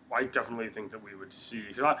 I definitely think that we would see.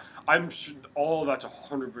 Because I'm sure all that's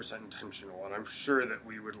 100% intentional, and I'm sure that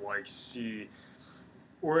we would like see,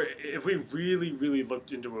 or if we really, really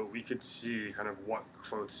looked into it, we could see kind of what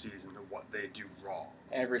Kvothe sees and what they do wrong.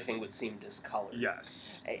 Everything would seem discolored.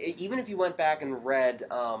 Yes. Even if you went back and read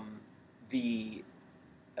the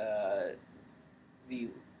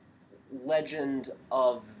legend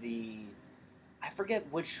of the, I forget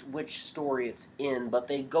which story it's in, but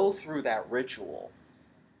they go through that ritual.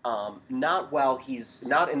 Not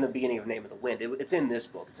in the beginning of Name of the Wind. It's in this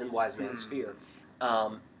book. It's in Wise Man's Fear.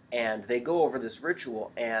 And they go over this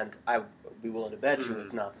ritual, and I'd be willing to bet you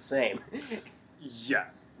it's not the same. Yeah.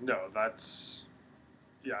 No, that's...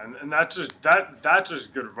 Yeah, and that's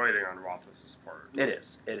just good writing on Rothfuss's part. It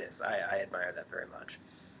is. I admire that very much.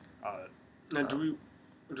 Now, do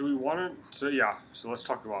we want to... So let's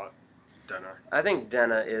talk about Denna. I think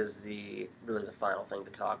Denna is really the final thing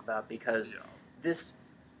to talk about, because this...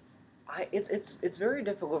 It's very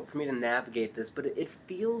difficult for me to navigate this, but it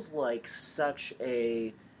feels like such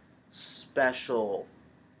a special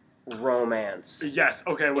romance. Yes.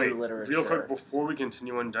 Okay. Wait. Literature. Real quick before we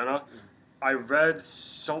continue on Denna, I read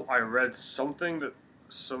something that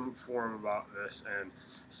some forum about this, and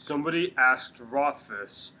somebody asked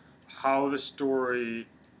Rothfuss how the story,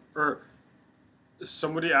 or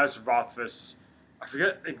somebody asked Rothfuss. I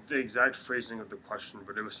forget the exact phrasing of the question,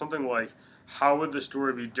 but it was something like, how would the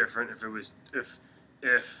story be different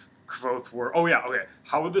if Kvothe were... Oh, yeah, okay.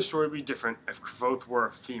 How would the story be different if Kvothe were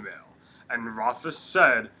a female? And Rothfuss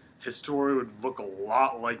said his story would look a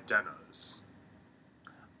lot like Denna's.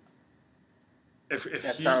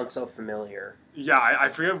 That sounds so familiar. Yeah, I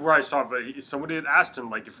forget where I saw it, but somebody had asked him,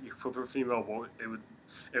 like, if Kvothe were a female,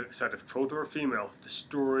 it said if Kvothe were a female, the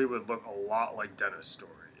story would look a lot like Denna's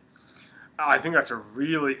story. I think that's a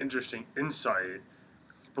really interesting insight,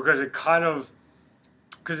 because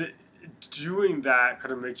doing that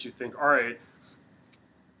kind of makes you think, all right,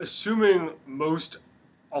 assuming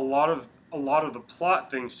a lot of the plot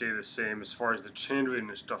things stay the same as far as the Chandrian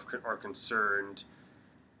and stuff are concerned,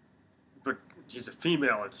 but he's a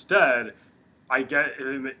female instead, I get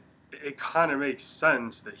it. It kind of makes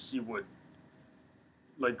sense that he would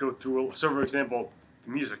like go through. So, for example,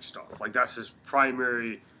 the music stuff, like that's his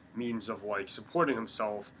primary means of like supporting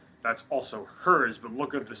himself. That's also hers, but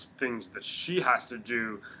look at the things that she has to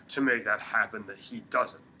do to make that happen that he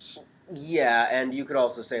doesn't. Yeah, and you could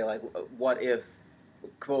also say, like, what if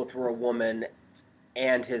Kvothe were a woman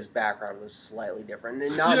and his background was slightly different?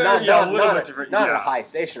 And not a little bit different. Not at a high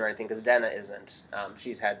station or anything, because Denna isn't.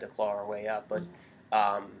 She's had to claw her way up, but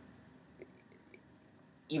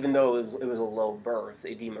even though it was a low birth,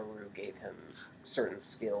 Ademaru gave him certain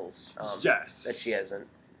skills that she hasn't.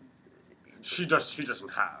 She doesn't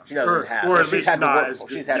have. She doesn't have. Or at she's least had not to work as for.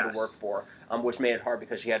 good. She's had to work for, which made it hard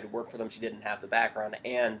because she had to work for them. She didn't have the background,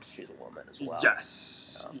 and she's a woman as well.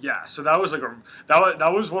 Yes. Yeah. So that was like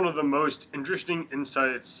that was one of the most interesting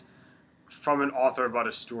insights from an author about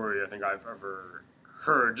a story I think I've ever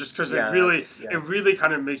heard. Just because it really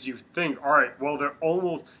kind of makes you think. All right.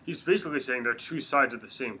 Well, he's basically saying they're two sides of the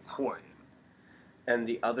same coin. And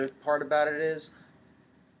the other part about it is,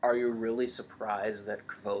 are you really surprised that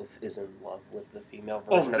Kvothe is in love with the female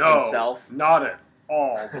Oh version of no, himself? not at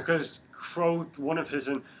all. Because Kvothe, one of his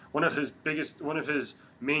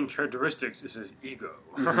main characteristics is his ego.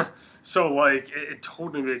 Mhm. So like, it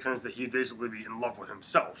totally makes sense that he'd basically be in love with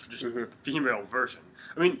himself, just Mhm. the female version.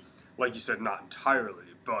 I mean, like you said, not entirely,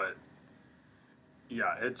 but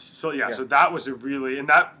yeah, it's so yeah. Yeah. So that was a really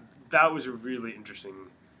that was a really interesting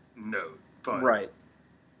note. But Right.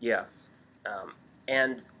 Yeah.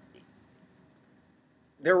 And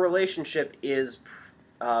their relationship is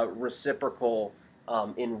reciprocal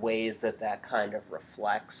in ways that kind of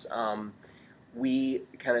reflects. We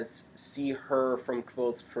kind of see her from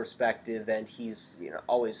Kvothe's perspective, and he's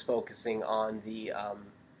always focusing on the.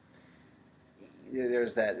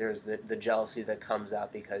 There's the jealousy that comes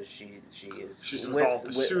out because she's with all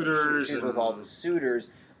the suitors. She's with all the suitors,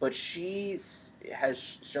 but she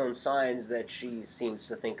has shown signs that she seems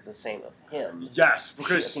to think the same of him. Yes,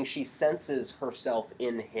 because I think she senses herself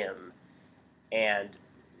in him, and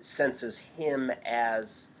senses him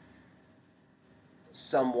as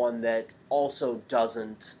someone that also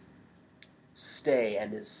doesn't stay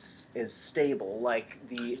and is stable, like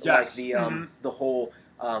the yes. the whole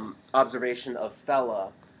observation of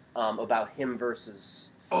Fella about him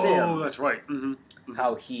versus Sim. Oh, that's right.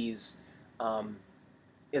 How he's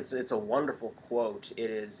it's a wonderful quote. It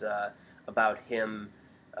is about him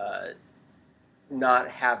not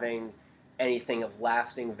having anything of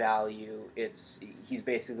lasting value. He's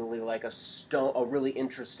basically like a stone, a really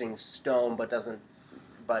interesting stone, but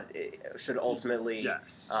it should ultimately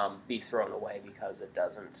be thrown away because it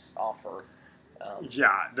doesn't offer.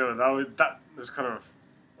 That was kind of.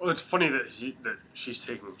 Well, it's funny that she's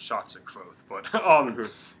taking shots at Kvothe, but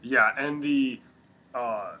yeah, and the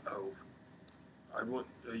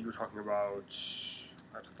you were talking about.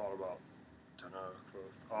 I had thought about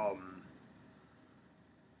Kvothe.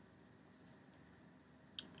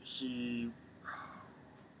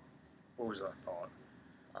 What was that thought?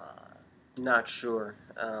 Not sure.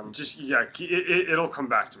 It'll come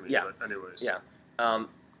back to me. Yeah. But anyways. Yeah.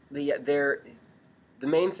 The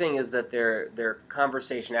main thing is that their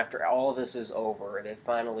conversation after all of this is over, they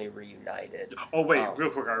finally reunited. Oh wait, real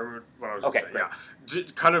quick, I remember what I was going to say. Great. Yeah,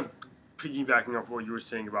 kind of piggybacking off what you were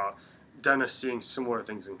saying about Dennis seeing similar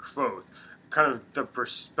things in Kvothe. Kind of the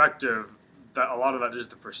perspective that a lot of that is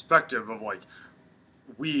the perspective of like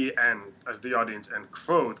we and as the audience and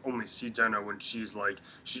Kvothe only see Denna when she's like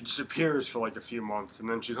she disappears for like a few months and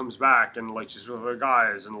then she comes back and like she's with other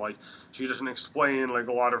guys and like she doesn't explain like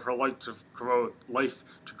a lot of her life to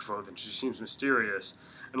Kvothe and she seems mysterious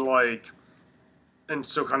and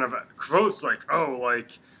so kind of Kvothe's like oh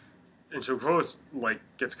like and so Kvothe like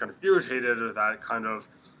gets kind of irritated at that kind of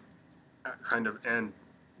and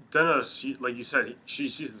Denna like you said she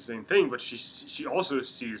sees the same thing but she also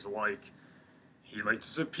sees like he like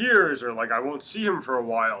disappears or like I won't see him for a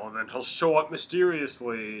while and then he'll show up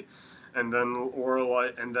mysteriously and then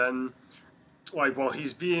while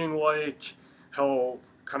he's being like he'll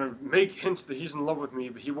kind of make hints that he's in love with me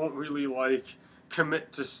but he won't really like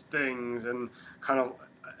commit to things and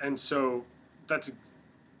so that's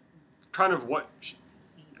kind of what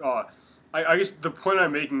I guess the point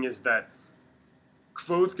I'm making is that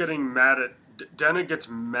Kvothe getting mad at Denna gets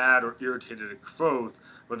mad or irritated at Kvothe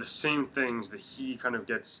are the same things that he kind of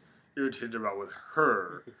gets irritated about with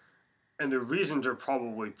her. And the reasons are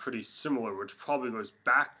probably pretty similar, which probably goes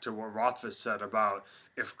back to what Rothfuss said about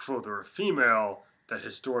if Kvothe were a female, that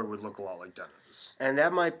his story would look a lot like Denna's. And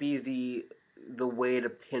that might be the way to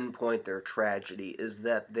pinpoint their tragedy, is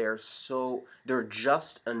that they're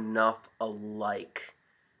just enough alike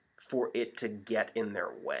for it to get in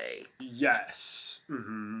their way. Yes.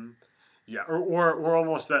 Mm-hmm. Yeah, or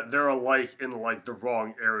almost that they're alike in like the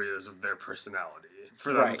wrong areas of their personality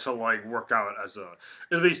for them to like work out as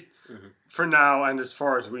at least for now and as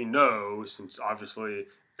far as we know, since obviously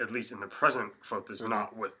at least in the present Kvothe is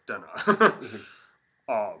not with Denna.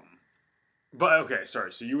 But okay,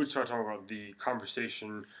 sorry. So you would start talking about the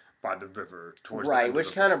conversation by the river towards the end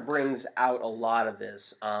which kind of brings out a lot of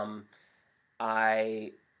this.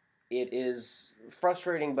 It is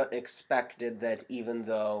frustrating but expected that even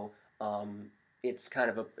though it's kind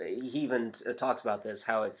of he even talks about this,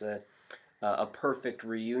 how it's a perfect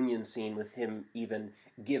reunion scene with him even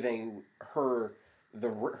giving her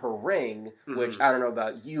her ring, which I don't know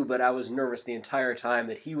about you, but I was nervous the entire time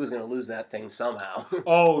that he was going to lose that thing somehow.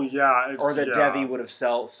 Oh yeah, or that Devi would have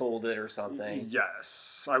sold it or something.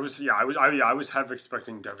 Yes, I was half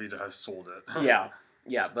expecting Devi to have sold it.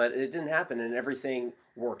 yeah, but it didn't happen, and everything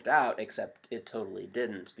worked out, except it totally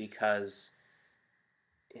didn't because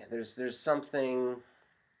there's something.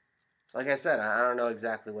 like I said, I don't know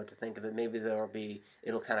exactly what to think of it. Maybe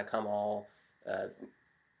it'll kind of come all,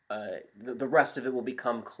 the rest of it will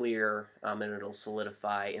become clear, and it'll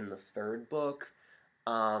solidify in the third book.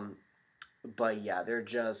 Um, but yeah, they're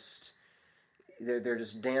just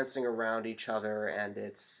dancing around each other, and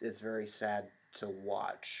it's very sad to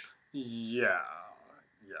watch. Yeah,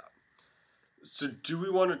 yeah. So do we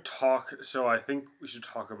want to talk? So I think we should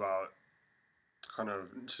talk about kind of.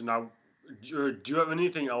 So now, do you have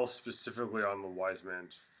anything else specifically on the wise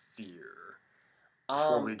man's fear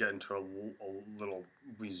before we get into a little?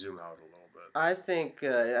 We zoom out a little bit. I think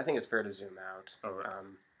it's fair to zoom out. Okay.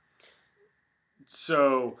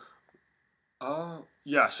 So,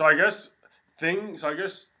 yeah. So I guess things. So I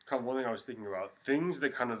guess kind of one thing I was thinking about things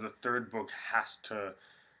that kind of the third book has to.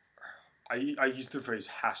 I use the phrase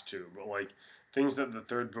has to, but like things that the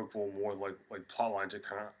third book will more like plot lines it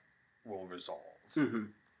kind of will resolve. Mm-hmm.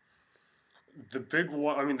 The big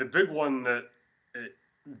one that it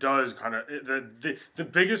does kind of the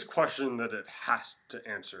biggest question that it has to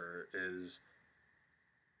answer is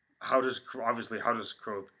how does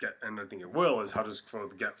Kvothe get, and I think it will, is how does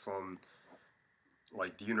Kvothe get from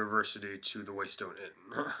like the university to the Waystone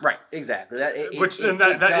Inn? Right, exactly. That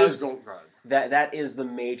is the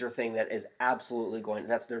major thing that is absolutely going.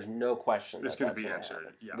 There's no question. It's going to be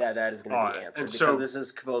answered. Yeah, that is going to be answered because this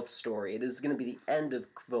is Kvothe's story. It is going to be the end of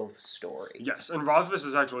Kvothe's story. Yes, and Rothfuss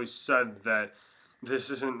has actually said that this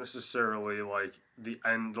isn't necessarily like the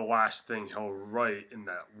last thing he'll write in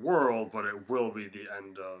that world, but it will be the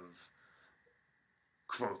end of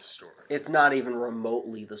Kvothe's story. It's not even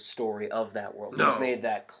remotely the story of that world. No. He's made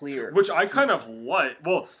that clear. Which I kind of like.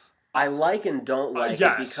 Well, I like and don't like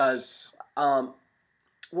it because, I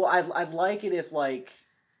like it if like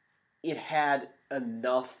it had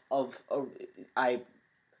enough of. I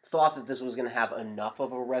thought that this was going to have enough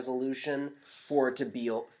of a resolution for it to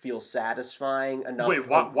feel satisfying enough. Wait,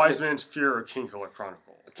 Wise Man's Fear or Kingkiller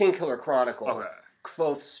Chronicle? Kingkiller Chronicle. Okay.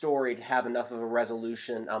 Kvothe's story to have enough of a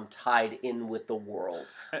resolution tied in with the world.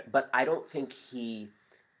 But I don't think he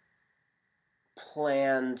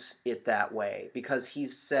planned it that way because he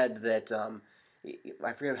said that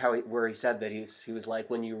I forget where he said that he was like,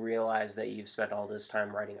 when you realize that you've spent all this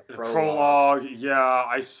time writing a prologue. Yeah,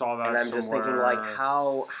 I saw that. And I'm somewhere. Just thinking like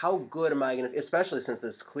how good am I going to, especially since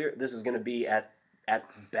this is going to be at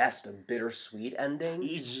best a bittersweet ending.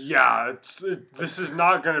 Yeah, this is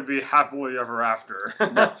not going to be happily ever after.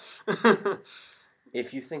 No.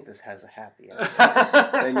 If you think this has a happy ending,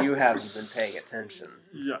 then you haven't been paying attention.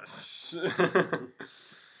 Yes.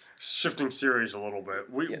 Shifting series a little bit.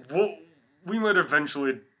 We might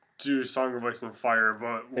eventually do Song of Ice and Fire,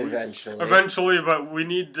 but but we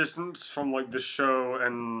need distance from like the show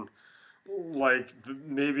and like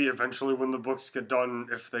maybe eventually when the books get done,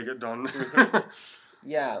 if they get done.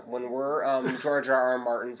 Yeah, when we're George R. R.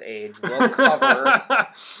 Martin's age, we'll cover,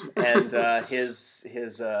 and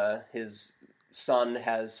his son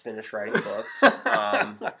has finished writing books.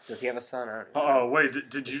 Does he have a son? Oh wait,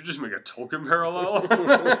 did you just make a Tolkien parallel?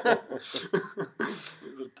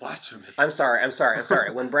 Blasphemy. I'm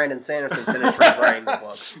sorry. When Brandon Sanderson finished writing the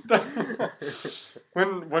books.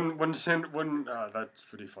 when that's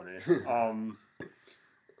pretty funny.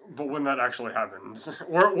 But when that actually happens,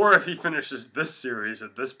 or if he finishes this series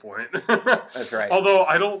at this point. That's right.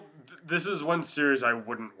 Although this is one series I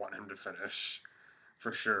wouldn't want him to finish,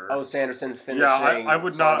 for sure. Oh, Sanderson finishing. Yeah, I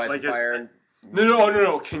would not like.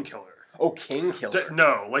 No, Kingkiller. Oh, Kingkiller.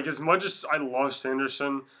 No, like as much as I love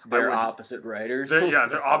Sanderson, they're opposite writers.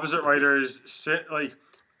 They're opposite writers. Like,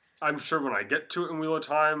 I'm sure when I get to it in Wheel of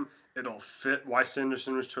Time, it'll fit why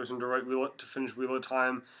Sanderson was chosen to finish Wheel of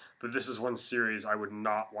Time. But this is one series I would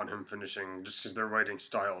not want him finishing just because their writing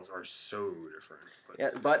styles are so different.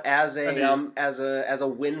 But as a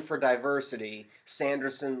win for diversity,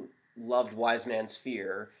 Sanderson loved Wise Man's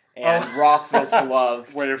Fear, and Rothfuss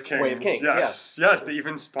loved Way of Kings. Yes, they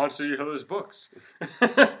even sponsor each other's books.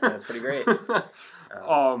 That's pretty great.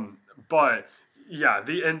 But yeah,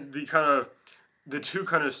 the two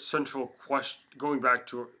kind of central question, going back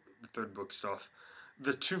to the third book stuff,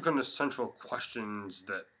 the two kind of central questions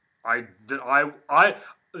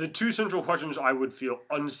the two central questions I would feel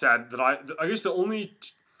I guess the only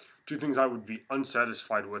two things I would be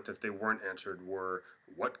unsatisfied with if they weren't answered were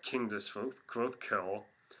what king does Kvothe kill,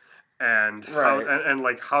 and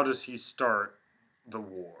how does he start the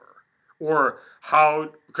war, or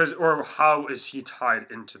how is he tied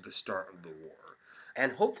into the start of the war,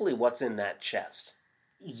 and hopefully what's in that chest.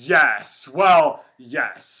 Yes. Well,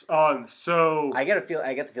 yes. So I get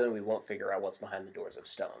the feeling we won't figure out what's behind the doors of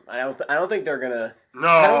stone. I don't think they're gonna. no.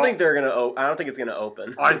 I don't think they're gonna. I don't think it's gonna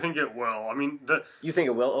open. I think it will. I mean, You think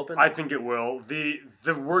it will open? I think it will. The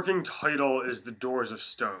working title is The Doors of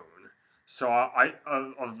Stone. So I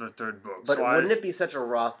of the third book. But so wouldn't it be such a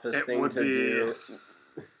Rothfuss thing to do?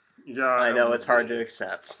 Yeah, I know it's hard to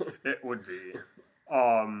accept. It would be.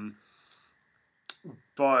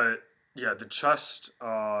 But yeah, the chest.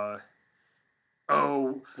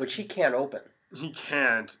 Which he can't open. He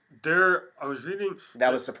can't. I was reading.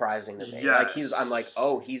 That was surprising to me. Yes. Like I'm like,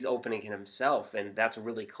 oh, he's opening it himself, and that's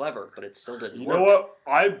really clever. But it still didn't work. You know what?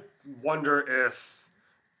 I wonder if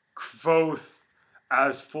Kvothe,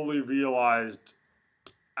 as fully realized.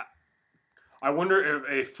 I wonder if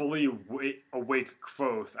a fully awake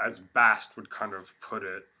Kvothe, as Bast would kind of put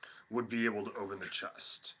it, would be able to open the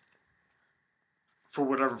chest. For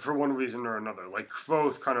one reason or another. Like,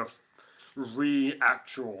 Kvothe kind of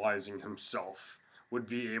re-actualizing himself would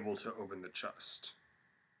be able to open the chest.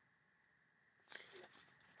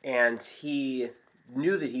 And he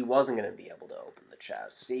knew that he wasn't going to be able to open the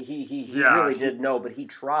chest. He really did know, but he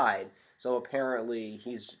tried. So apparently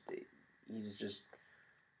he's just...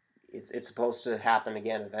 It's supposed to happen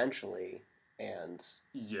again eventually, and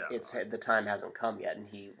the time hasn't come yet, and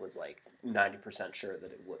he was like 90% sure that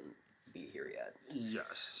it wouldn't be here yet.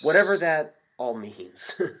 Yes. Whatever that all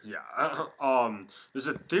means. Yeah. There's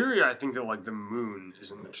a theory, I think, that like the moon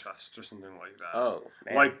is in the chest or something like that. Oh,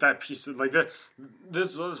 man. Like that piece of like that.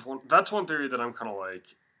 That's one theory that I'm kind of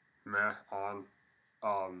like meh on.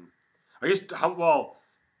 I guess well,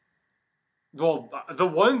 the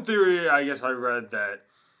one theory I guess I read that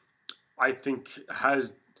I think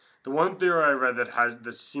has the one theory I read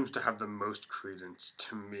that seems to have the most credence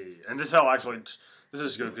to me, and this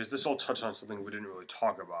is good because this will touch on something we didn't really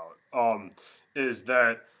talk about. Is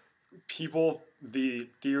that the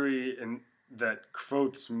theory in that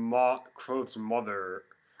Kvothe's mother,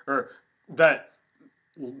 or that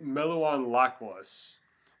Meluan Lackless,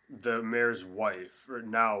 the mayor's wife or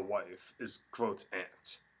now wife, is Kvothe's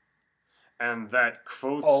aunt. And that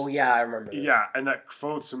Kvothe's... Oh, yeah, I remember this. Yeah, and that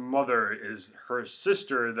Kvothe's mother is her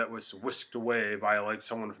sister that was whisked away by, like,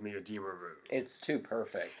 someone from the Edema room. It's too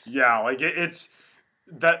perfect. Yeah, like, it's...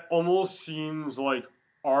 That almost seems like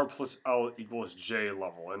R plus L equals J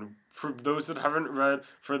level. And for those that haven't read,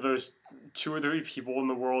 for those 2 or 3 people in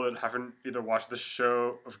the world that haven't either watched the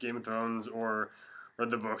show of Game of Thrones or read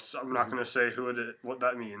the books, I'm not going to say what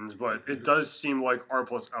that means, but it does seem like R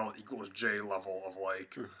plus L equals J level of,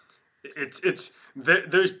 like...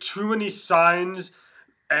 There's too many signs,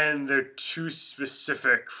 and they're too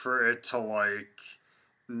specific for it to like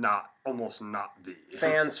almost not be.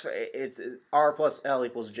 Fans, it's R plus L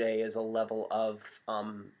equals J is a level of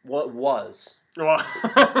what was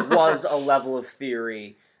a level of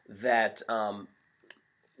theory that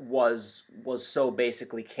was so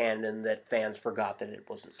basically canon that fans forgot that it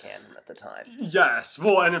wasn't canon at the time. Yes,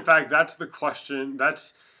 well, and in fact, that's the question.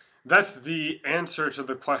 That's the answer to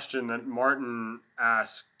the question that Martin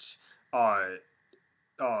asked Weiss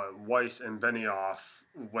and Benioff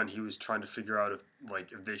when he was trying to figure out if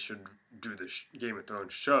they should do the Game of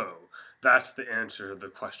Thrones show. That's the answer to the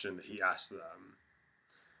question that he asked them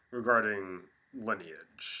regarding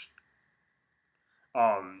lineage.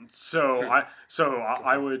 I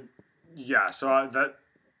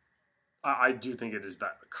do think it is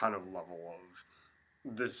that kind of level of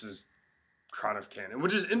this is kind of canon,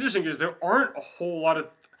 which is interesting because there aren't a whole lot of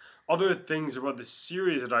other things about the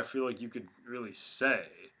series that I feel like you could really say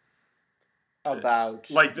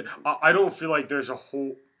about. Like, I don't feel like there's a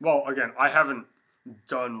whole. Well, again, I haven't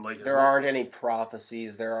done like. There aren't any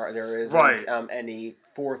prophecies. There isn't any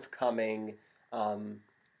forthcoming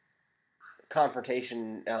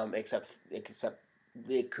confrontation, except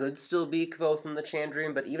it could still be Kvothe and the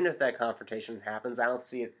Chandrian. But even if that confrontation happens, I don't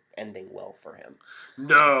see it ending well for him.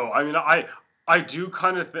 No, I mean, I do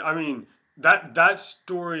kind of I mean, that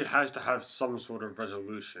story has to have some sort of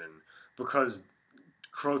resolution because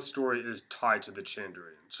Kvothe's story is tied to the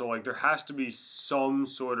Chandrian. So, like, there has to be some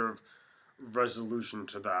sort of resolution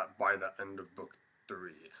to that by the end of book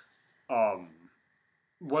 3.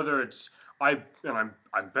 Whether it's... I'm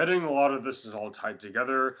betting a lot of this is all tied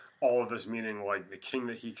together. All of this meaning, like, the king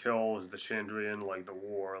that he kills, the Chandrian, like, the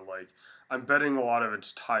war, like... I'm betting a lot of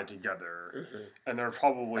it's tied together, and they're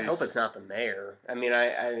probably... I hope it's not the mayor. I mean,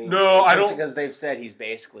 I mean... No, I don't... Because they've said he's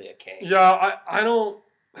basically a king. Yeah, I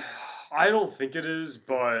don't think it is,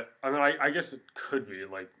 but... I mean, I guess it could be,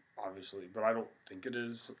 like, obviously, but I don't think it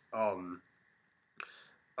is. I'm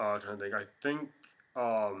trying to think. I think...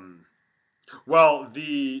 Well,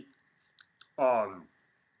 the...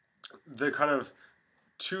 the kind of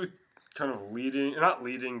two kind of leading, not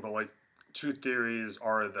leading, but like two theories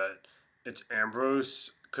are that it's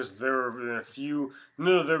Ambrose because there have been a few.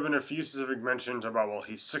 No, there have been a few specific mentions about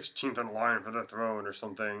he's 16th in line for the throne or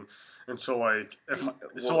something, and so like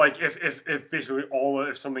if basically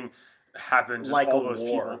if something happens like and all a those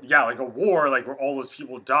war. people, yeah, like a war, like where all those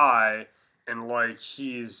people die and like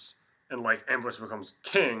Ambrose becomes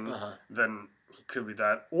king, then he could be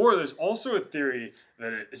that. Or there's also a theory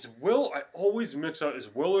that it is Will. I always mix up,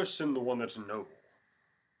 is Will or Sim the one that's noble?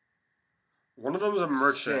 One of them is a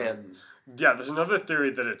merchant. Sim. Yeah, there's another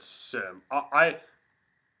theory that it's Sim. I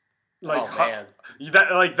like oh man,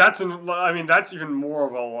 that. Like that's even more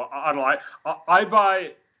of a. I don't know. I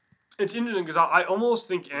buy. It's interesting because I almost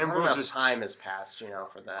think Ambrose is time has passed,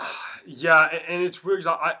 for that. Yeah, and it's weird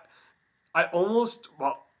because I almost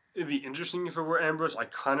it'd be interesting if it were Ambrose. I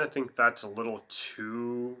kind of think that's a little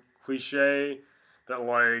too cliche. That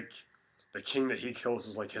like the king that he kills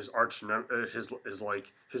is like his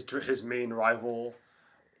his main rival.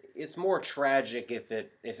 It's more tragic if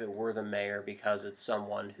it were the mayor because it's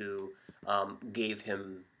someone who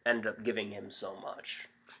ended up giving him so much.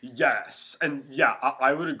 Yes, and yeah,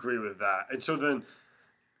 I would agree with that. And so then,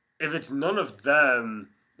 if it's none of them,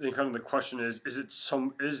 then kind of the question is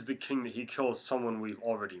the king that he kills someone we've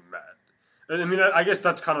already met? And I mean, I guess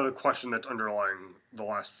that's kind of the question that's underlying the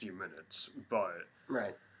last few minutes, but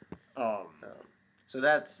right. Um, so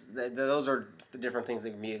those are the different things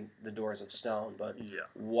that can be the Doors of Stone. But yeah.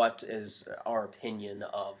 What is our opinion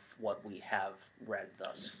of what we have read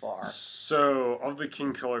thus far? So, of the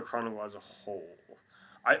King Killer Chronicle as a whole,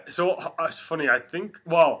 it's funny. I think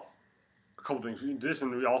a couple things. We do this,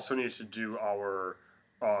 and we also need to do our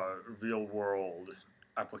real world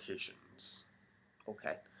applications.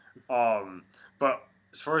 Okay. But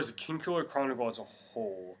as far as the King Killer Chronicle as a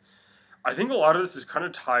whole, I think a lot of this is kind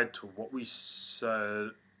of tied to what we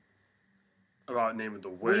said about Name of the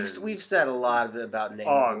Wind. We've said a lot about Name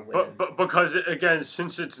of the Wind, but because again,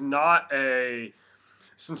 since the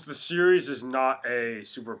series is not a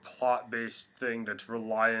super plot based thing that's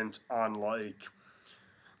reliant on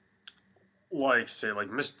say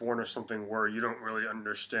Mistborn or something where you don't really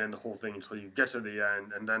understand the whole thing until you get to the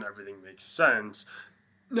end and then everything makes sense.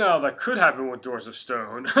 Now, that could happen with Doors of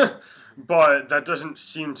Stone, but that doesn't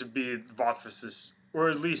seem to be Rothfuss's, or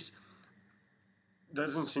at least that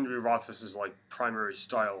doesn't seem to be Rothfuss's primary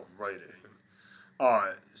style of writing.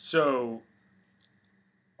 So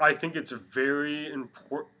I think it's a very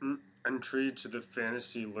important entry to the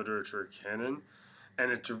fantasy literature canon,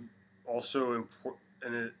 and it's also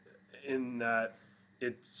important in that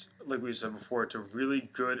it's, like we said before, it's a really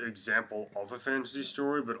good example of a fantasy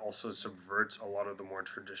story, but also subverts a lot of the more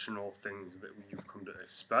traditional things that you've come to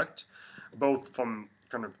expect, both from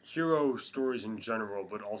kind of hero stories in general,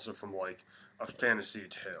 but also from a fantasy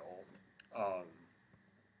tale.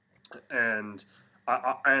 And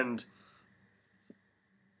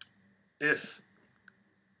if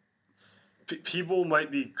people might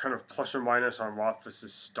be kind of plus or minus on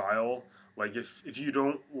Rothfuss's style. If you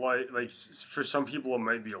don't for some people it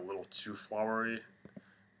might be a little too flowery.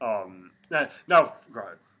 Now go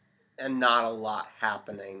ahead. And not a lot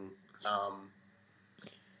happening.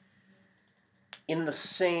 In the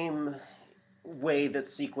same way that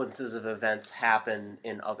sequences of events happen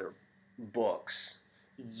in other books.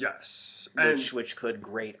 Yes, which could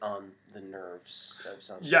grate on the nerves of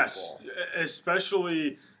some people. Yes,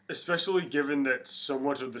 especially given that so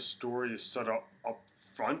much of the story is set up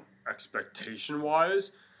front,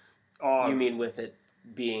 expectation-wise. You mean with it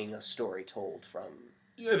being a story told from...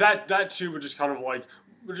 Yeah, that too, but just kind of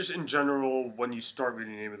but just in general, when you start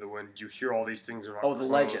reading Name of the Wind, you hear all these things about the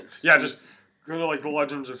legends. Yeah, just kind of the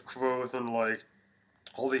legends of Kvothe and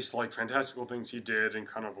all these fantastical things he did, and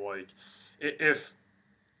kind of if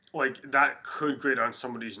that could grate on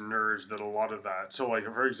somebody's nerves, that a lot of that. So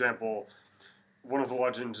for example, one of the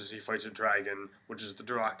legends is he fights a dragon, which is the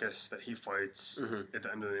Drakus that he fights at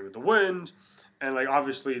the end of the Name of the Wind, and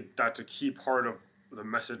obviously that's a key part of the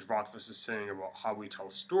message Rothfuss is saying about how we tell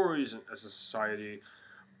stories as a society.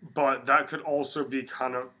 But that could also be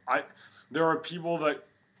kind of there are people that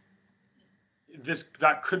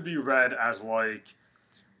could be read as well,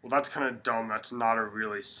 that's kind of dumb. That's not a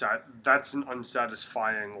really that's an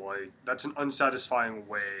unsatisfying way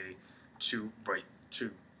to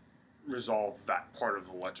resolve that part of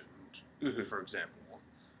the legend, for example.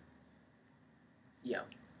 Yeah.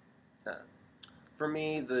 For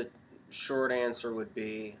me, the short answer would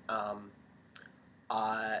be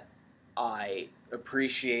I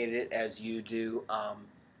appreciate it as you do.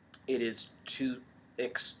 It is too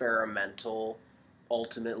experimental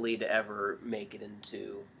ultimately to ever make it into,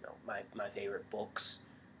 you know, my favorite books.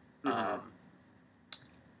 Mm-hmm.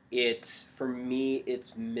 For me,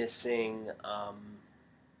 it's missing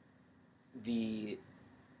the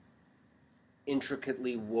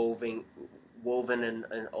intricately woven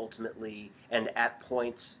and ultimately and at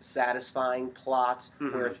points satisfying plot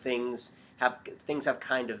where things have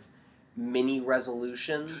kind of mini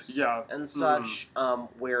resolutions and such,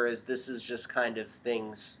 whereas this is just kind of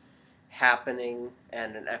things happening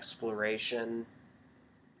and an exploration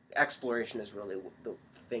is really the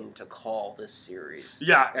thing to call this series.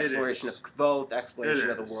 Yeah, Exploration it is. of both, exploration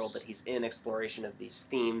It of the world that he's in, exploration of these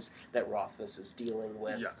themes that Rothfuss is dealing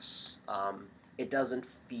with. Yes. It doesn't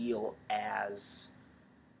feel as...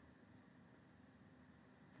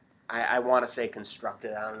 I want to say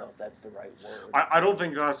constructed. I don't know if that's the right word. I don't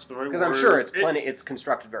think that's the right word. Because I'm sure it's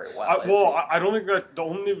constructed very well. I don't think that the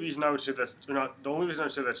only reason I would say that I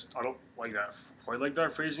don't like that quite like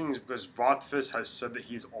that phrasing is because Rothfuss has said that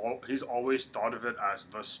he's always thought of it as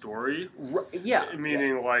the story. Yeah.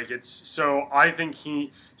 Meaning like it's so I think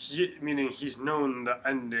meaning he's known the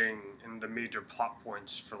ending and the major plot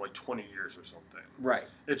points for like 20 years or something. Right.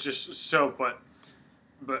 It's just so but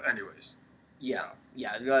anyways. Yeah.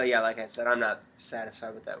 Like I said, I'm not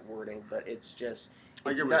satisfied with that wording, but it's just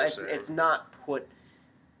it's not put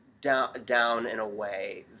down in a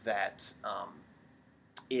way that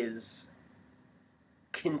is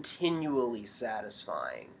continually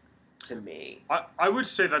satisfying to me. I would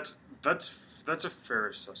say that's a fair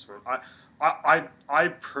assessment. I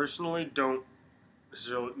personally don't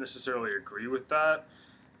necessarily agree with that.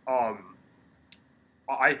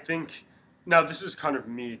 I think now this is kind of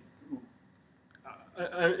me.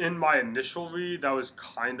 In my initial read, that was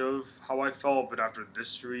kind of how I felt, but after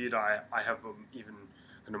this read, I have an even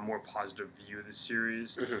kind of more positive view of the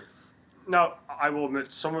series. Mm-hmm. Now, I will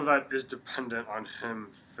admit some of that is dependent on him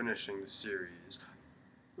finishing the series.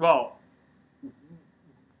 Well,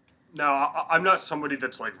 now, I'm not somebody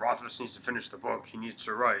that's like, Rothfuss needs to finish the book, he needs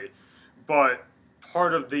to write, but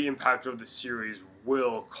part of the impact of the series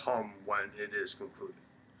will come when it is concluded.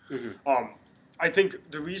 Mm-hmm. I think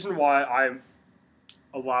the reason why I'm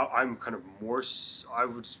kind of more,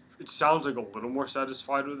 it sounds like a little more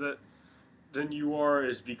satisfied with it than you are,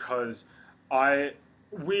 is because and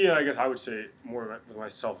I guess I would say more with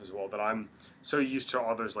myself as well, that I'm so used to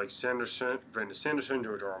others like Brandon Sanderson,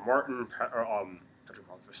 George R. R. Martin,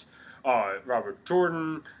 Robert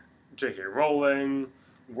Jordan, J.K. Rowling,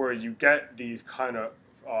 where you get these kind of,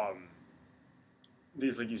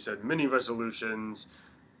 these, like you said, mini resolutions,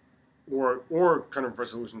 or kind of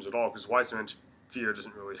resolutions at all, because Wise Man's Fear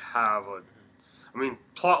doesn't really have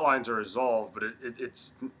plot lines are resolved, but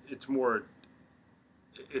it's more,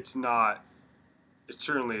 it's not, it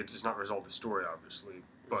does not resolve the story, obviously,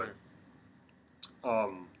 but,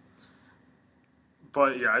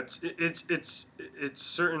 but yeah, it's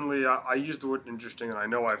certainly, I use the word interesting, and I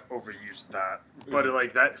know I've overused that, but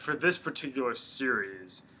like that, for this particular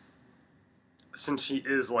series, since he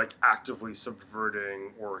is like actively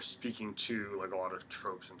subverting or speaking to like a lot of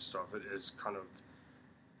tropes and stuff, it is kind of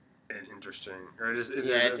interesting. Or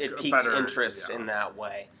it piques interest in that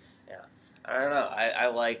way. Yeah, I don't know.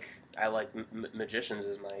 I like Magicians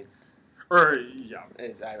as my. I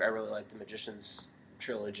really like the Magicians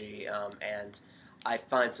trilogy, and I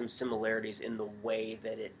find some similarities in the way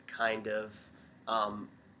that it kind of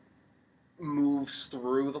moves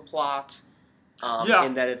through the plot.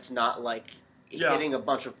 In that it's not like hitting a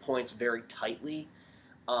bunch of points very tightly,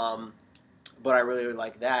 but I really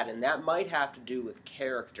like that, and that might have to do with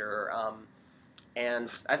character, and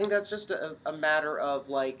I think that's just a matter of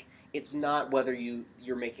like, it's not whether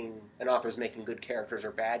you're making an author's making good characters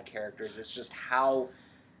or bad characters. It's just how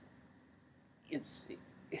it's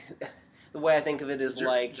the way I think of it is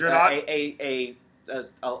a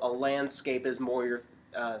landscape is more your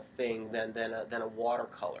thing than a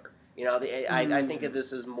watercolor. You know, I think of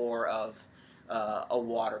this as more of a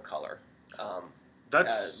watercolor.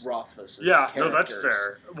 That's Rothfuss's characters. No, that's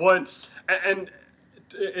fair. One, and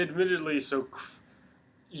admittedly, so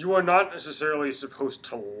you are not necessarily supposed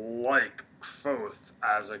to like Kvothe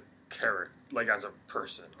as a character, like as a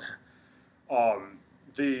person.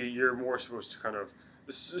 You're more supposed to kind of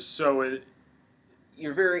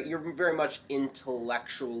you're very much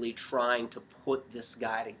intellectually trying to put this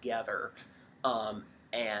guy together,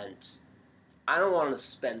 and I don't want to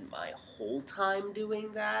spend my whole time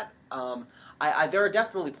doing that. There are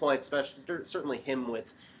definitely points, certainly him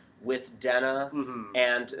with Denna,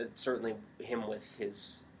 and certainly him with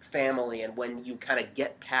his family, and when you kind of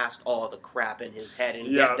get past all of the crap in his head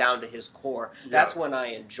and get down to his core, that's when I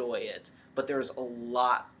enjoy it. But there's a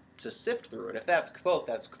lot to sift through it. If that's Kvothe,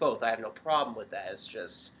 that's Kvothe. I have no problem with that. It's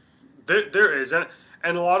just there is, and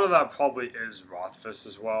a lot of that probably is Rothfuss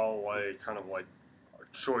as well, like kind of like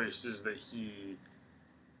choices that he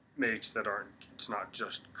makes that aren't. It's not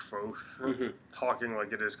just Kvothe talking,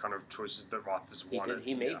 like it is kind of choices that Rothfuss wanted.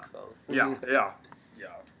 He made Kvothe. Yeah.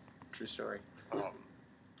 True story.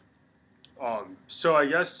 So I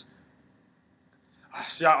guess.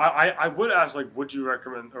 See, I would ask, like, would you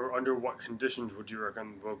recommend, or under what conditions would you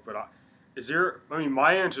recommend the book? But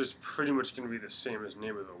my answer is pretty much going to be the same as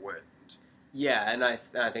Name of the Wind. Yeah, and I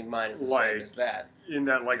think mine is the same as that. In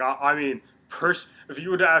that, like, I mean, if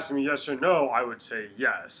you were to ask me yes or no, I would say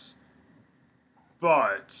yes.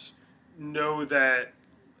 But know that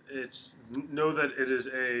it's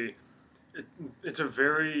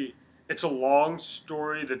a long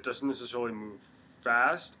story that doesn't necessarily move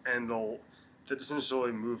fast, and that doesn't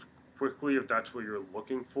necessarily move quickly if that's what you're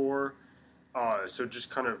looking for. So just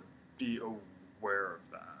kind of be aware of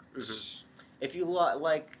that. Mm-hmm. If you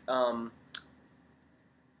like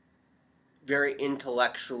very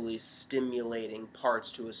intellectually stimulating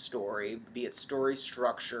parts to a story, be it story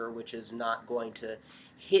structure, which is not going to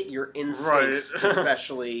hit your instincts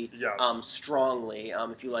especially strongly.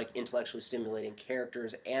 If you like intellectually stimulating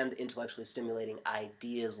characters and intellectually stimulating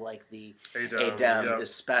ideas like the Adem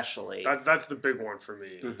especially. That's the big one for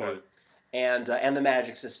me. Mm-hmm. But and the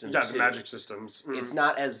magic system too. The magic systems. Mm. It's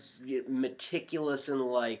not as meticulous and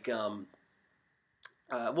like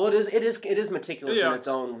it is meticulous in its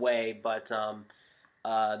own way, but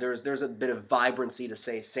there's a bit of vibrancy to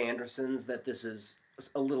say Sanderson's that this is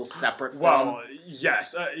a little separate from. Well,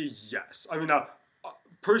 yes. I mean,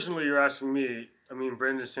 personally, you're asking me. I mean,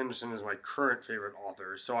 Brandon Sanderson is my current favorite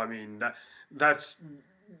author, so I mean that's.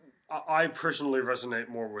 I personally resonate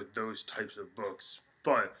more with those types of books,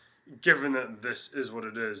 but given that this is what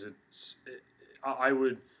it is, I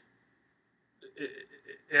would.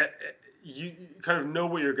 You kind of know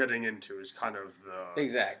what you're getting into is kind of the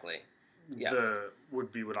exactly. Yeah.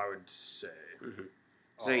 Would be what I would say. Mm-hmm.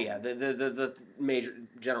 So the major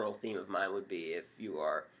general theme of mine would be if you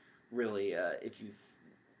are really if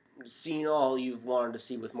you've seen all you've wanted to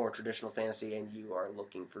see with more traditional fantasy and you are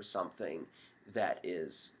looking for something that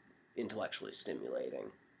is intellectually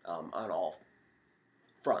stimulating on all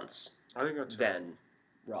fronts, I think that's then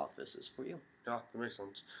Rothfuss is for you. Yeah, that makes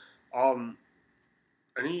sense. I'm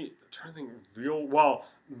trying to think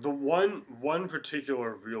the one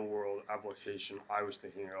particular real world application I was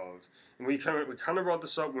thinking of, and we kind of brought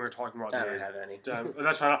this up when we were talking about. I don't have any.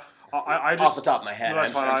 That's fine. I just off the top of my head.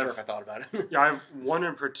 I'm sure if I thought about it. Yeah, I have one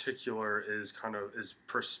in particular is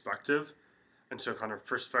perspective, and so kind of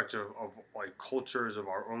perspective of like cultures, of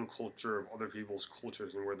our own culture, of other people's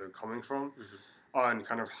cultures, and where they're coming from, and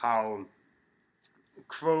kind of how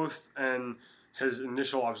Kvothe and his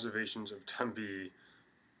initial observations of Tempe.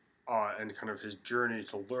 And kind of his journey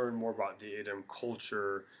to learn more about the Adem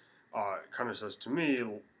culture kind of says to me,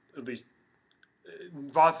 at least,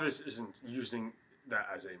 Rothfuss isn't using that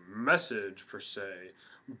as a message per se,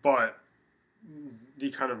 but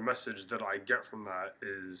the kind of message that I get from that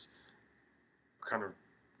is kind of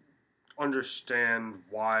understand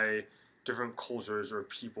why different cultures or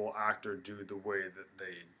people act or do the way that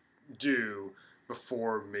they do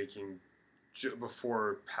before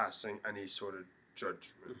passing any sort of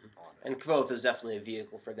judgment on it. And Kvothe is definitely a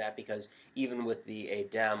vehicle for that, because even with the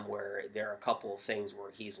Adem, where there are a couple of things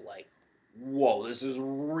where he's like, whoa, this is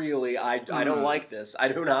really, I don't like this. I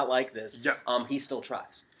do not like this. Yeah. He still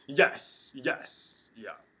tries. Yes.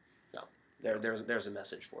 Yeah. No. There's a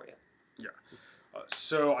message for you. Yeah.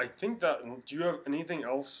 So I think that, do you have anything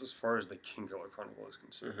else as far as the Kingkiller Chronicle is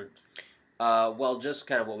concerned? Well, just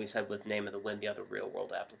kind of what we said with Name of the Wind, the other real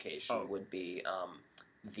world application would be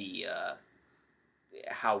the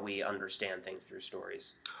how we understand things through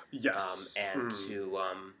stories. Yes. And to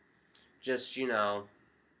just,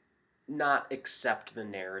 not accept the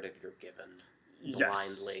narrative you're given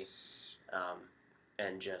blindly. Yes.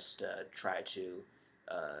 And just try to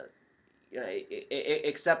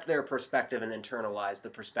accept their perspective and internalize the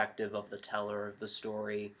perspective of the teller of the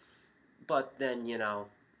story, but then,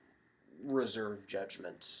 reserve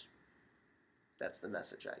judgment. That's the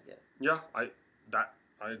message I get. Yeah, I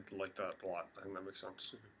like that a lot. I think that makes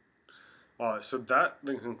sense. So that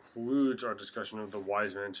then concludes our discussion of the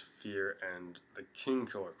Wise Man's Fear and the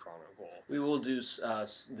Kingkiller Chronicle. We will do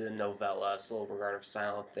the novella, Slow Regard of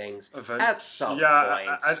Silent Things, at some point.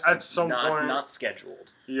 At some point. Not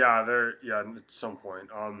scheduled. Yeah, at some point.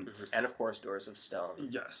 And of course, Doors of Stone.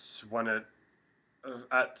 Yes, when it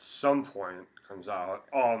at some point comes out.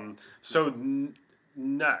 So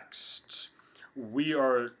next, we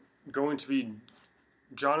are going to be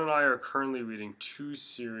John and I are currently reading 2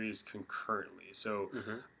 series concurrently. So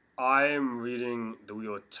Mm-hmm. I am reading The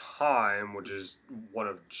Wheel of Time, which is one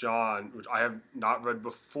of John, which I have not read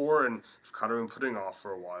before and have kind of been putting off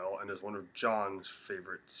for a while, and is one of John's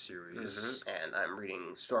favorite series. Mm-hmm. And I'm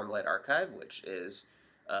reading Stormblade Archive, which is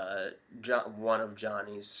one of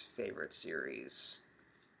Johnny's favorite series.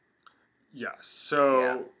 Yeah,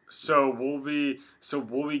 so we'll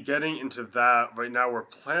be getting into that. Right now we're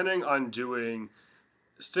planning on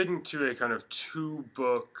sticking to a kind of 2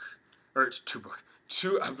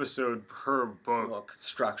 episode per book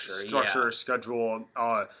structure. schedule.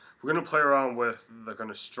 We're gonna play around with the kind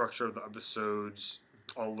of structure of the episodes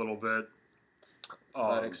a little bit.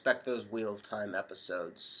 But expect those Wheel of Time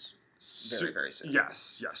episodes very soon.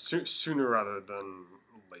 Yes, sooner rather than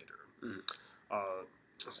later. Mm.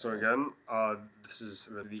 So again, this is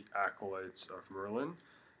the Acolytes of Merlin.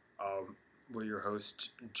 We're your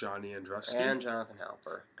host, Johnny Andrewski. And Jonathan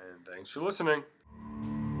Halper. And thanks for listening.